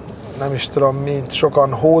 nem is tudom, mint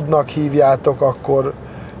sokan hódnak hívjátok, akkor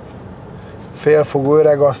félfogó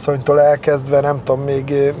öregasszonytól elkezdve, nem tudom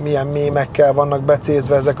még milyen mémekkel vannak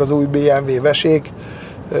becézve ezek az új BMW vesék.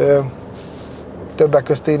 Többek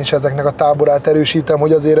közt én is ezeknek a táborát erősítem,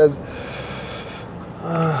 hogy azért ez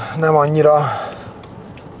nem annyira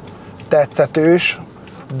tetszetős,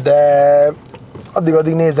 de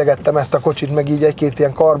addig nézegettem ezt a kocsit, meg így egy-két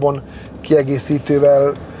ilyen karbon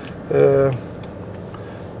kiegészítővel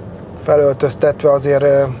felöltöztetve azért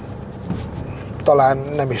talán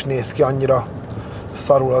nem is néz ki annyira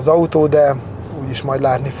szarul az autó, de úgyis majd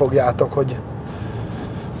látni fogjátok, hogy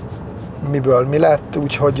miből mi lett,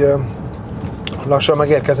 úgyhogy lassan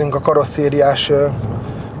megérkezünk a karosszériás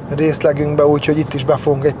részlegünkbe, úgyhogy itt is be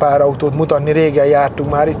fogunk egy pár autót mutatni. Régen jártunk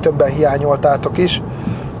már itt, többen hiányoltátok is.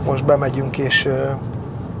 Most bemegyünk és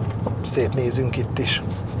szétnézünk itt is.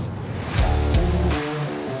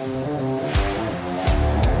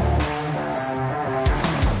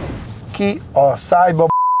 Ki a szájba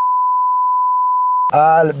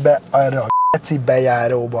áll be erre a geci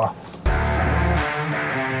bejáróba?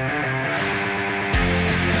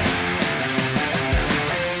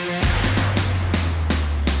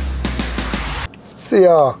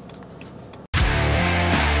 Szia!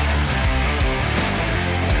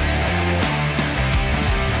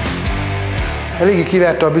 Eléggé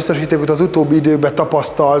kiverte a biztosítékot az utóbbi időkben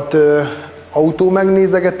tapasztalt autó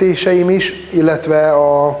megnézegetéseim is, illetve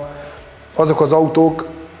azok az autók,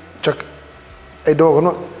 csak egy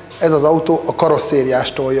dolgon, ez az autó a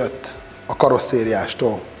karosszériástól jött. A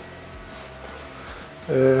karosszériástól.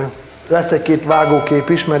 Lesz egy-két vágókép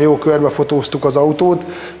is, mert jó körbe fotóztuk az autót,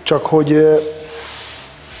 csak hogy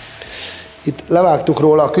itt levágtuk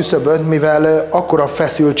róla a küszöböt, mivel akkora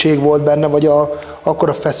feszültség volt benne, vagy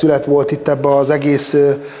akkora feszület volt itt ebbe az egész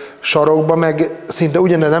sarokba, meg szinte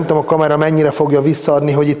ugyanez, nem tudom a kamera mennyire fogja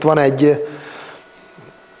visszaadni, hogy itt van egy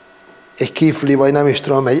kifli, vagy nem is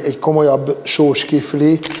tudom, egy komolyabb sós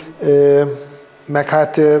kifli, meg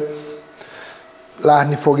hát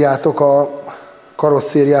látni fogjátok, a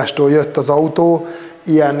karosszériástól jött az autó,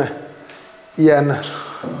 ilyen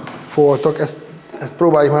foltok, ezt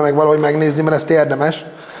próbáljuk már meg valahogy megnézni, mert ezt érdemes.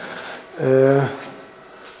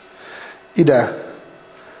 Ide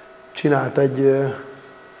csinált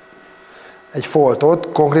egy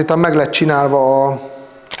foltot, konkrétan meg lett csinálva,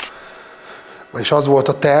 vagyis az volt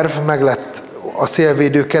a terv, meg lett a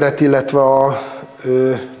szélvédő keret, illetve a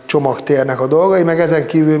csomagtérnek a dolgai, meg ezen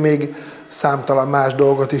kívül még számtalan más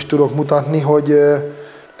dolgot is tudok mutatni, hogy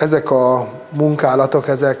ezek a munkálatok,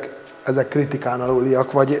 ezek kritikán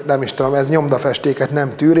aluliak, vagy nem is tudom, ez nyomdafestéket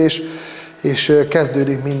nem tűr, és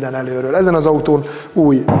kezdődik minden előről. Ezen az autón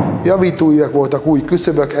új javítóüvek voltak, új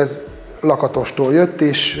küszöbök, ez Lakatostól jött,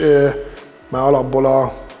 és már alapból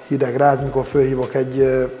a hideg ráz, mikor fölhívok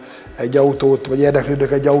egy autót, vagy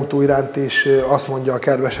érdeklődök egy autó iránt, és azt mondja a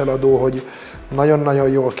kedves eladó, hogy nagyon-nagyon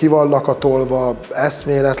jól ki van lakatolva,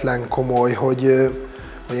 eszméletlen komoly, hogy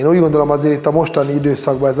én úgy gondolom azért itt a mostani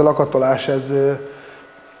időszakban ez a lakatolás,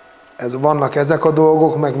 ez vannak ezek a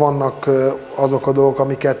dolgok, meg vannak azok a dolgok,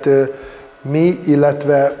 amiket mi,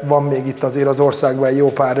 illetve van még itt azért az országban egy jó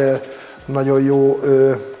pár nagyon jó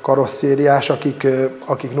karosszériás,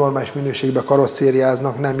 akik normális minőségben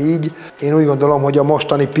karosszériáznak, nem így. Én úgy gondolom, hogy a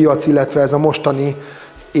mostani piac, illetve ez a mostani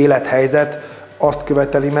élethelyzet azt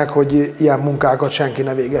követeli meg, hogy ilyen munkákat senki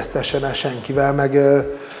ne végeztessen el senkivel,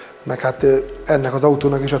 meg hát ennek az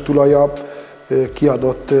autónak is a tulaja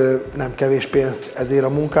kiadott nem kevés pénzt ezért a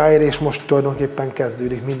munkáért, és most tulajdonképpen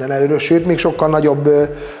kezdődik minden előről. Sőt, még sokkal nagyobb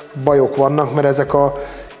bajok vannak, mert ezek a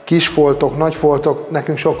kis foltok, nagy foltok,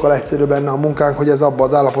 nekünk sokkal egyszerűbb lenne a munkánk, hogy ez abban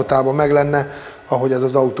az állapotában meg lenne, ahogy ez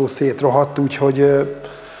az autó szétrohadt, úgyhogy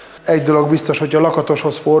egy dolog biztos, hogyha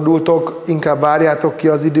Lakatoshoz fordultok, inkább várjátok ki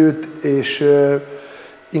az időt, és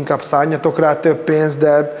inkább szálljatok rá több pénzt,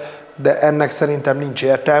 de ennek szerintem nincs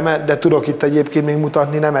értelme, de tudok itt egyébként még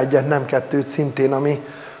mutatni nem egyet, nem kettőt szintén, ami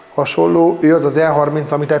hasonló. Ő az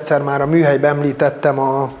E30, amit egyszer már a műhelyben említettem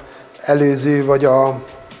az előző vagy a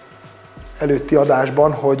előtti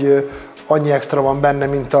adásban, hogy annyi extra van benne,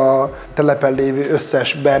 mint a telepen lévő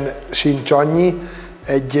összesben sincs annyi.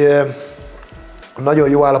 Egy nagyon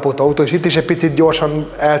jó állapotú autó, és itt is egy picit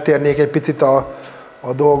gyorsan eltérnék egy picit a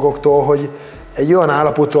dolgoktól, hogy egy olyan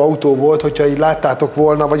állapotú autó volt, hogyha így láttátok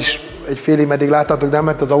volna, vagyis egy félig meddig láttátok, de nem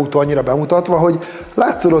lett az autó annyira bemutatva, hogy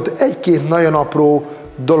látszódott egy-két nagyon apró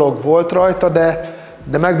dolog volt rajta,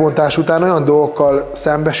 de megbontás után olyan dolgokkal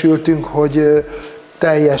szembesültünk, hogy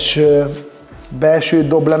teljes belső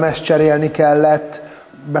doblemezt cserélni kellett.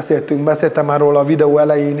 Beszéltem már róla a videó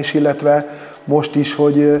elején is, illetve most is,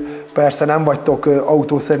 hogy persze nem vagytok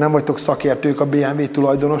autószerű, nem vagytok szakértők a BMW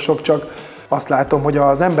tulajdonosok, csak azt látom, hogy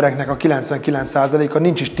az embereknek a 99%-a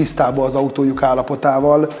nincs is tisztában az autójuk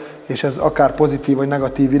állapotával, és ez akár pozitív vagy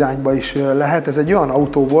negatív irányba is lehet. Ez egy olyan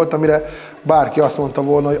autó volt, amire bárki azt mondta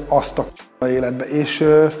volna, hogy azt a életbe. És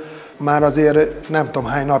már azért nem tudom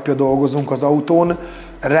hány napja dolgozunk az autón,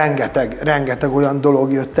 rengeteg olyan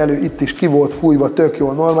dolog jött elő, itt is ki volt fújva tök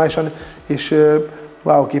jól normálisan, és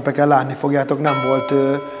váóképeken látni fogjátok, nem volt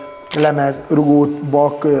lemez,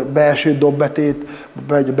 rugóbak, belső dobbetét,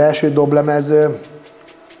 vagy belső doblemez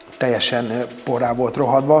teljesen porrá volt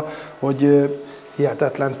rohadva, hogy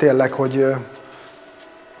hihetetlen tényleg, hogy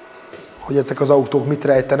ezek az autók mit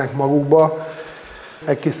rejtenek magukba.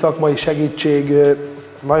 Egy kis szakmai segítség,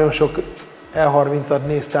 nagyon sok E30-at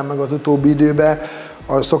néztem meg az utóbbi időben,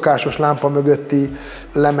 a szokásos lámpa mögötti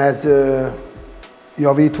lemez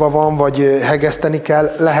javítva van, vagy hegeszteni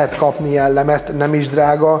kell, lehet kapni ilyen lemezt, nem is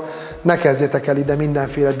drága. Ne kezdjetek el ide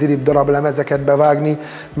mindenféle dirib darab lemezeket bevágni,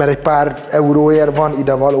 mert egy pár euróért van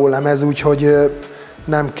ide való lemez, úgyhogy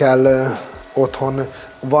nem kell otthon.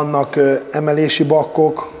 Vannak emelési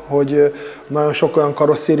bakkok, hogy nagyon sok olyan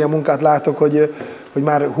karosszéria munkát látok, hogy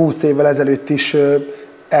már 20 évvel ezelőtt is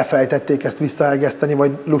elfelejtették ezt visszahegeszteni,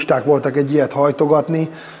 vagy lusták voltak egy ilyet hajtogatni,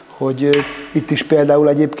 hogy itt is például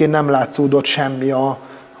egyébként nem látszódott semmi,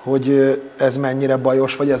 hogy ez mennyire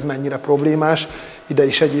bajos, vagy ez mennyire problémás. Ide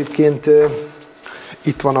is egyébként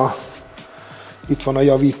itt van a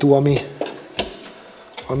javító,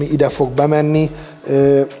 ami ide fog bemenni.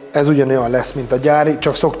 Ez ugyanolyan lesz, mint a gyári,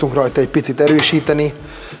 csak szoktunk rajta egy picit erősíteni.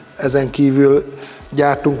 Ezen kívül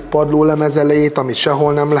gyártunk padlólemez elejét, amit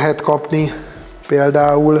sehol nem lehet kapni,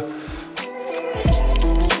 például.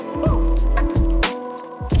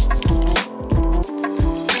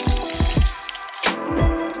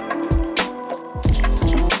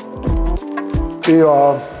 Ő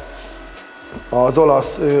az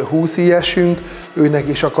olasz 20 ilyesünk, őnek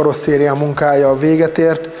is a karosszéria munkája véget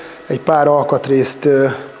ért. Egy pár alkatrészt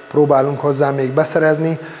próbálunk hozzá még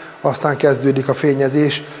beszerezni. aztán kezdődik a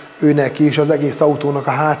fényezés, őnek is, az egész autónak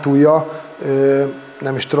a hátulja,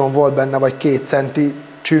 nem is tudom, volt benne vagy 2 centi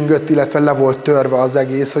csüngött, illetve le volt törve az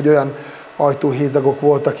egész, hogy olyan ajtóhézagok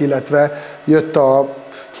voltak, illetve jött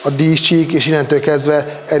a díszcsík, és innentől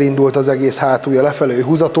kezdve elindult az egész hátulja lefelé,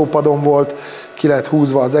 húzatópadon volt, ki lett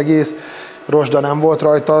húzva az egész, rozsda nem volt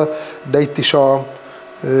rajta, de itt is a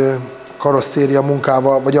karosszéria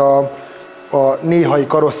munkával, vagy a néhai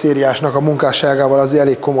karosszériásnak a munkásságával azért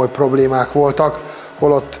elég komoly problémák voltak,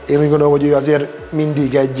 holott én úgy gondolom, hogy ő azért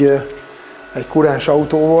mindig egy kurens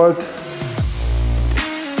autó volt.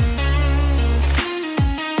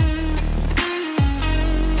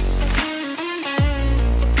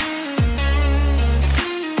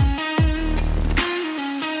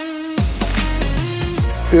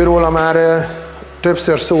 Őróla már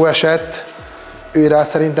többször szó esett, őrá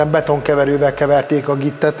szerintem betonkeverővel keverték a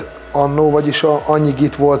gittet annó, vagyis annyi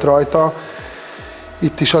git volt rajta.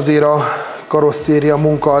 Itt is azért a karosszéria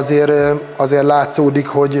munka azért látszódik,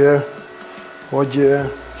 hogy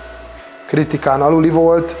kritikán aluli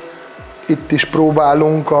volt. Itt is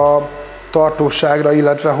próbálunk a tartóságra,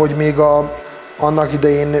 illetve hogy még annak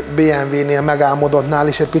idején BMW-nél megálmodottnál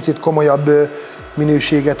is egy picit komolyabb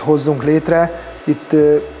minőséget hozzunk létre. Itt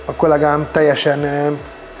a kollégám teljesen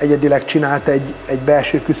egyedileg csinált egy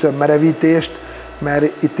belső küszöb merevítést,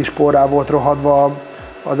 mert itt is porrá volt rohadva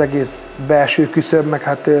az egész belső küszöb, meg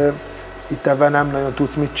hát itt ebben nem nagyon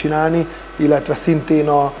tudsz mit csinálni, illetve szintén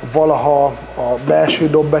valaha a belső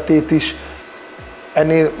dobbetét is,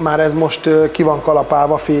 ennél már ez most ki van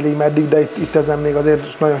kalapálva félig meddig, de itt ezen még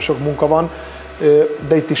azért nagyon sok munka van,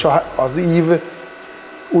 de itt is az ív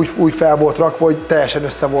úgy fel volt rakva, hogy teljesen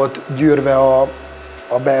össze volt gyűrve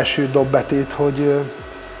a belső dobbetét, hogy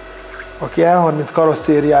aki E30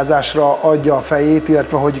 karosszériázásra adja a fejét,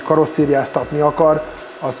 illetve hogy karosszériáztatni akar,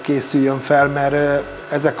 az készüljön fel, mert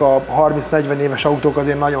ezek a 30-40 éves autók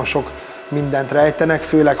azért nagyon sok mindent rejtenek,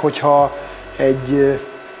 főleg, hogyha egy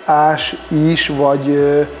ás is, vagy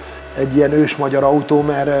egy ilyen ősmagyar autó,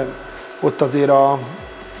 mert ott azért a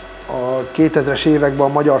 2000-es években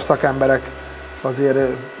a magyar szakemberek azért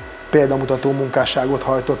példamutató munkásságot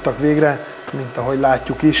hajtottak végre, mint ahogy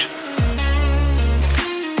látjuk is.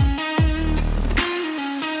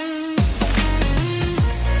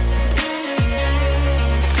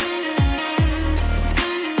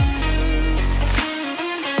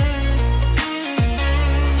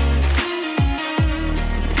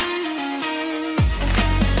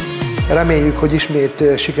 Reméljük, hogy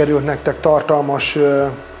ismét sikerült nektek tartalmas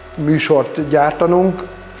műsort gyártanunk.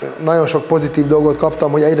 Nagyon sok pozitív dolgot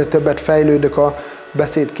kaptam, hogy egyre többet fejlődök a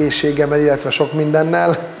beszédkészségemmel, illetve sok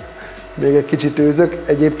mindennel. Még egy kicsit őzök.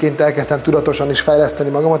 Egyébként elkezdtem tudatosan is fejleszteni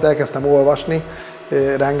magamat, elkezdtem olvasni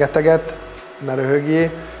rengeteget, ne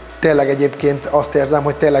röhögjé. Tényleg egyébként azt érzem,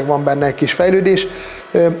 hogy tényleg van benne egy kis fejlődés.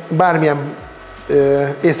 Bármilyen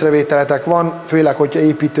észrevételetek van, főleg, hogyha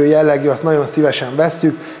építő jellegű, azt nagyon szívesen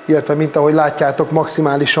vesszük, illetve mint ahogy látjátok,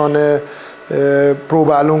 maximálisan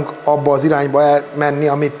próbálunk abba az irányba elmenni,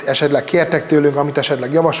 amit esetleg kértek tőlünk, amit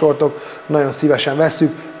esetleg javasoltok, nagyon szívesen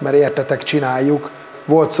vesszük, mert értetek, csináljuk.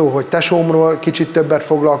 Volt szó, hogy tesómról kicsit többet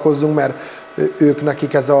foglalkozzunk, mert ők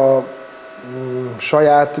nekik ez a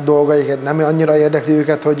saját dolgaik, nem annyira érdekli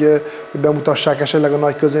őket, hogy bemutassák esetleg a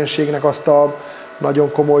nagy közönségnek azt a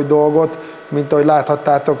nagyon komoly dolgot, mint ahogy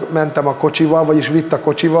láthattátok, mentem a kocsival, vagyis vitt a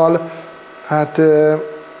kocsival, hát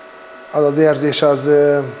az az érzés,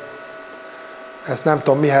 ezt nem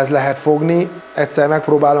tudom mihez lehet fogni. Egyszer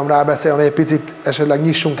megpróbálom rábeszélni, hogy egy picit esetleg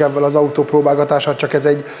nyissunk ebből az autópróbálgatással, csak ez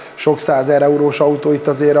egy sok 100 000 eurós autó, itt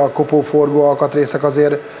azért a kopóforgó alkatrészek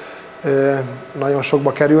azért nagyon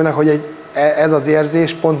sokba kerülnek, hogy ez az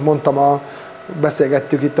érzés, pont mondtam,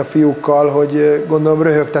 beszélgettük itt a fiúkkal, hogy gondolom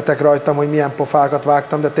röhögtetek rajtam, hogy milyen pofákat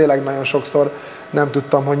vágtam, de tényleg nagyon sokszor nem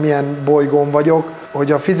tudtam, hogy milyen bolygón vagyok.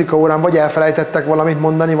 Hogy a fizika órán vagy elfelejtettek valamit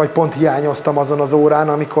mondani, vagy pont hiányoztam azon az órán,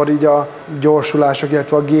 amikor így a gyorsulások,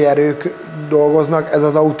 illetve a G-erők dolgoznak. Ez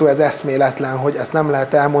az autó, ez eszméletlen, hogy ezt nem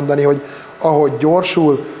lehet elmondani, hogy ahogy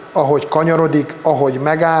gyorsul, ahogy kanyarodik, ahogy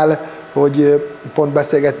megáll, hogy pont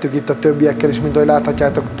beszélgettük itt a többiekkel is, mint ahogy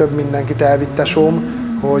láthatjátok, több mindenkit elvitt tesóm,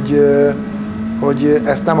 hogy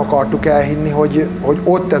ezt nem akartuk elhinni, hogy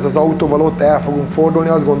ott ez az autóval ott el fogunk fordulni.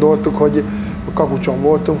 Azt gondoltuk, hogy Kakucson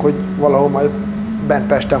voltunk, hogy valahol majd bent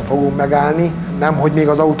Pesten fogunk megállni. Nem, hogy még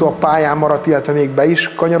az autó a pályán maradt, illetve még be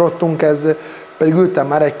is kanyarodtunk, pedig ültem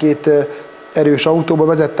már egy-két erős autóba,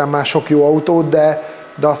 vezettem már sok jó autót, de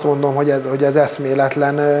azt mondom, hogy ez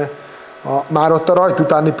eszméletlen. Már ott a rajt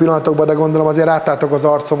utáni pillanatokban, de gondolom azért láttátok az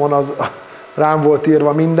arcomon, rám volt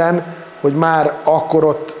írva minden, hogy már akkor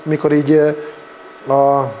ott, mikor így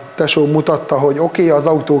a tesó mutatta, hogy oké, az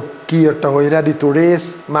autó kiírta, hogy ready to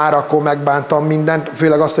race, már akkor megbántam mindent,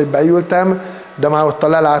 főleg azt, hogy beültem, de már ott a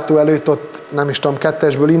lelátó előtt, ott nem is tudom,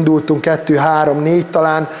 2-esből indultunk, 2, 3, 4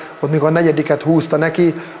 talán, ott mikor a 4-et húzta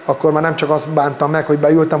neki, akkor már nem csak azt bántam meg, hogy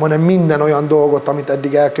beültem, hanem minden olyan dolgot, amit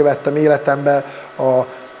eddig elkövettem életemben, a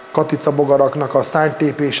katicabogaraknak a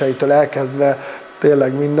szárnytépéseitől elkezdve,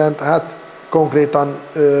 tényleg mindent, hát konkrétan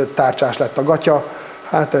tárcsás lett a gatya,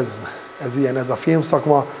 hát ez ilyen ez a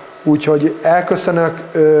filmszakma, úgyhogy elköszönök,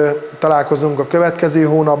 találkozunk a következő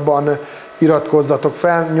hónapban, iratkozzatok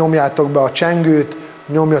fel, nyomjátok be a csengőt,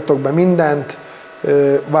 nyomjatok be mindent,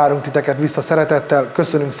 várunk titeket vissza szeretettel,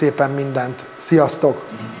 köszönünk szépen mindent, sziasztok!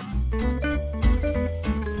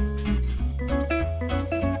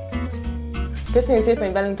 Köszönjük szépen,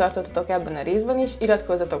 hogy velünk tartottatok ebben a részben is,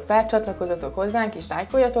 iratkozzatok fel, csatlakozzatok hozzánk és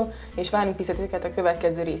lájkoljatok, és várunk visszatiteket a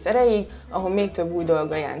következő rész erejéig, ahol még több új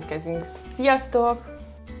dologgal jelentkezünk. Sziasztok!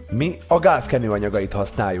 Mi a Gulf kenőanyagait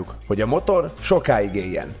használjuk, hogy a motor sokáig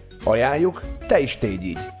éljen. Ajánljuk, te is tégy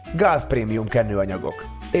így. Gulf Premium kenőanyagok.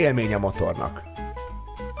 Élmény a motornak.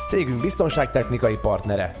 Cégünk biztonságtechnikai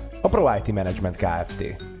partnere, a Pro IT Management Kft.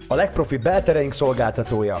 A legprofibb beltereink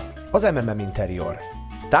szolgáltatója, az MMM Interior.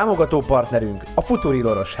 Támogató partnerünk a Futuril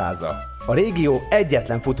Orosháza, a régió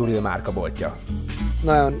egyetlen Futuril márkaboltja.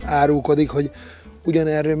 Nagyon árulkodik, hogy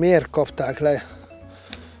ugyanerről miért kapták le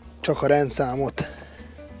csak a rendszámot.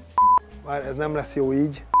 Már ez nem lesz jó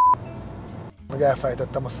így. Meg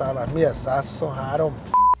elfejtettem a számát. Mi ez? 123?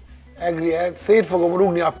 Egri, szét fogom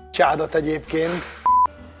rúgni a p***ádat egyébként.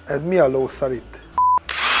 Ez mi a lószar itt?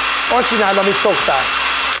 Azt csináld, amit szoktál.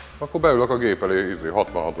 Akkor beülök a gép elé,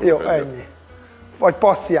 66. Jó, ennyi. Vagy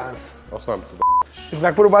passziánsz. Azt nem tudom. Itt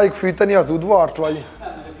megpróbáljuk fűteni az udvart, vagy?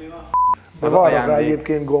 Az arra rá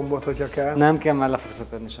egyébként gombot, hogyha kell. Nem kell, már le fog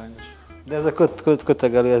szakadni sajnos. De ez a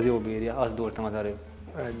kötegelő, ez jó bírja, azt dúltam az előbb.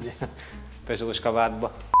 Ennyi. Pezsós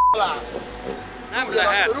kabátba. Nem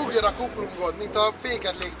lehet. Rúgjon a kuplungod, mint a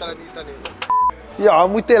féket légteleníteni. Ja,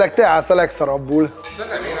 amúgy tényleg te állsz a legszarabbul. De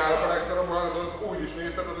nem én állok a legszarabbul, hanem az úgy is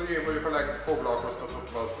nézheted, hogy én vagyok a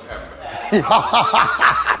legfoglalkoztatottabb ember. Ja,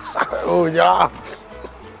 úgy, ja.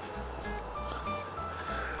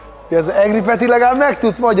 Ez Kárai Peti, legalább meg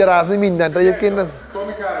tudsz magyarázni mindent egyébként. Ez...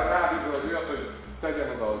 Tomikára rábízol az olyat, hogy tegyen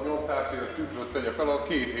oda a nyomtárszélet, tükröt tegye fel, a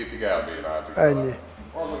 2 hétig elbénázik. Ennyi.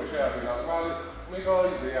 Azon is elbénázik már, még az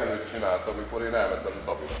előtt csináltam, amikor én elmentem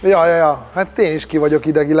Szabira. Ja, hát én is ki vagyok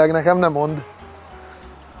idegileg, nekem nem mond.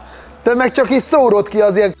 Te meg csak is szórod ki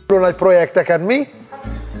az ilyen nagy projekteket, mi?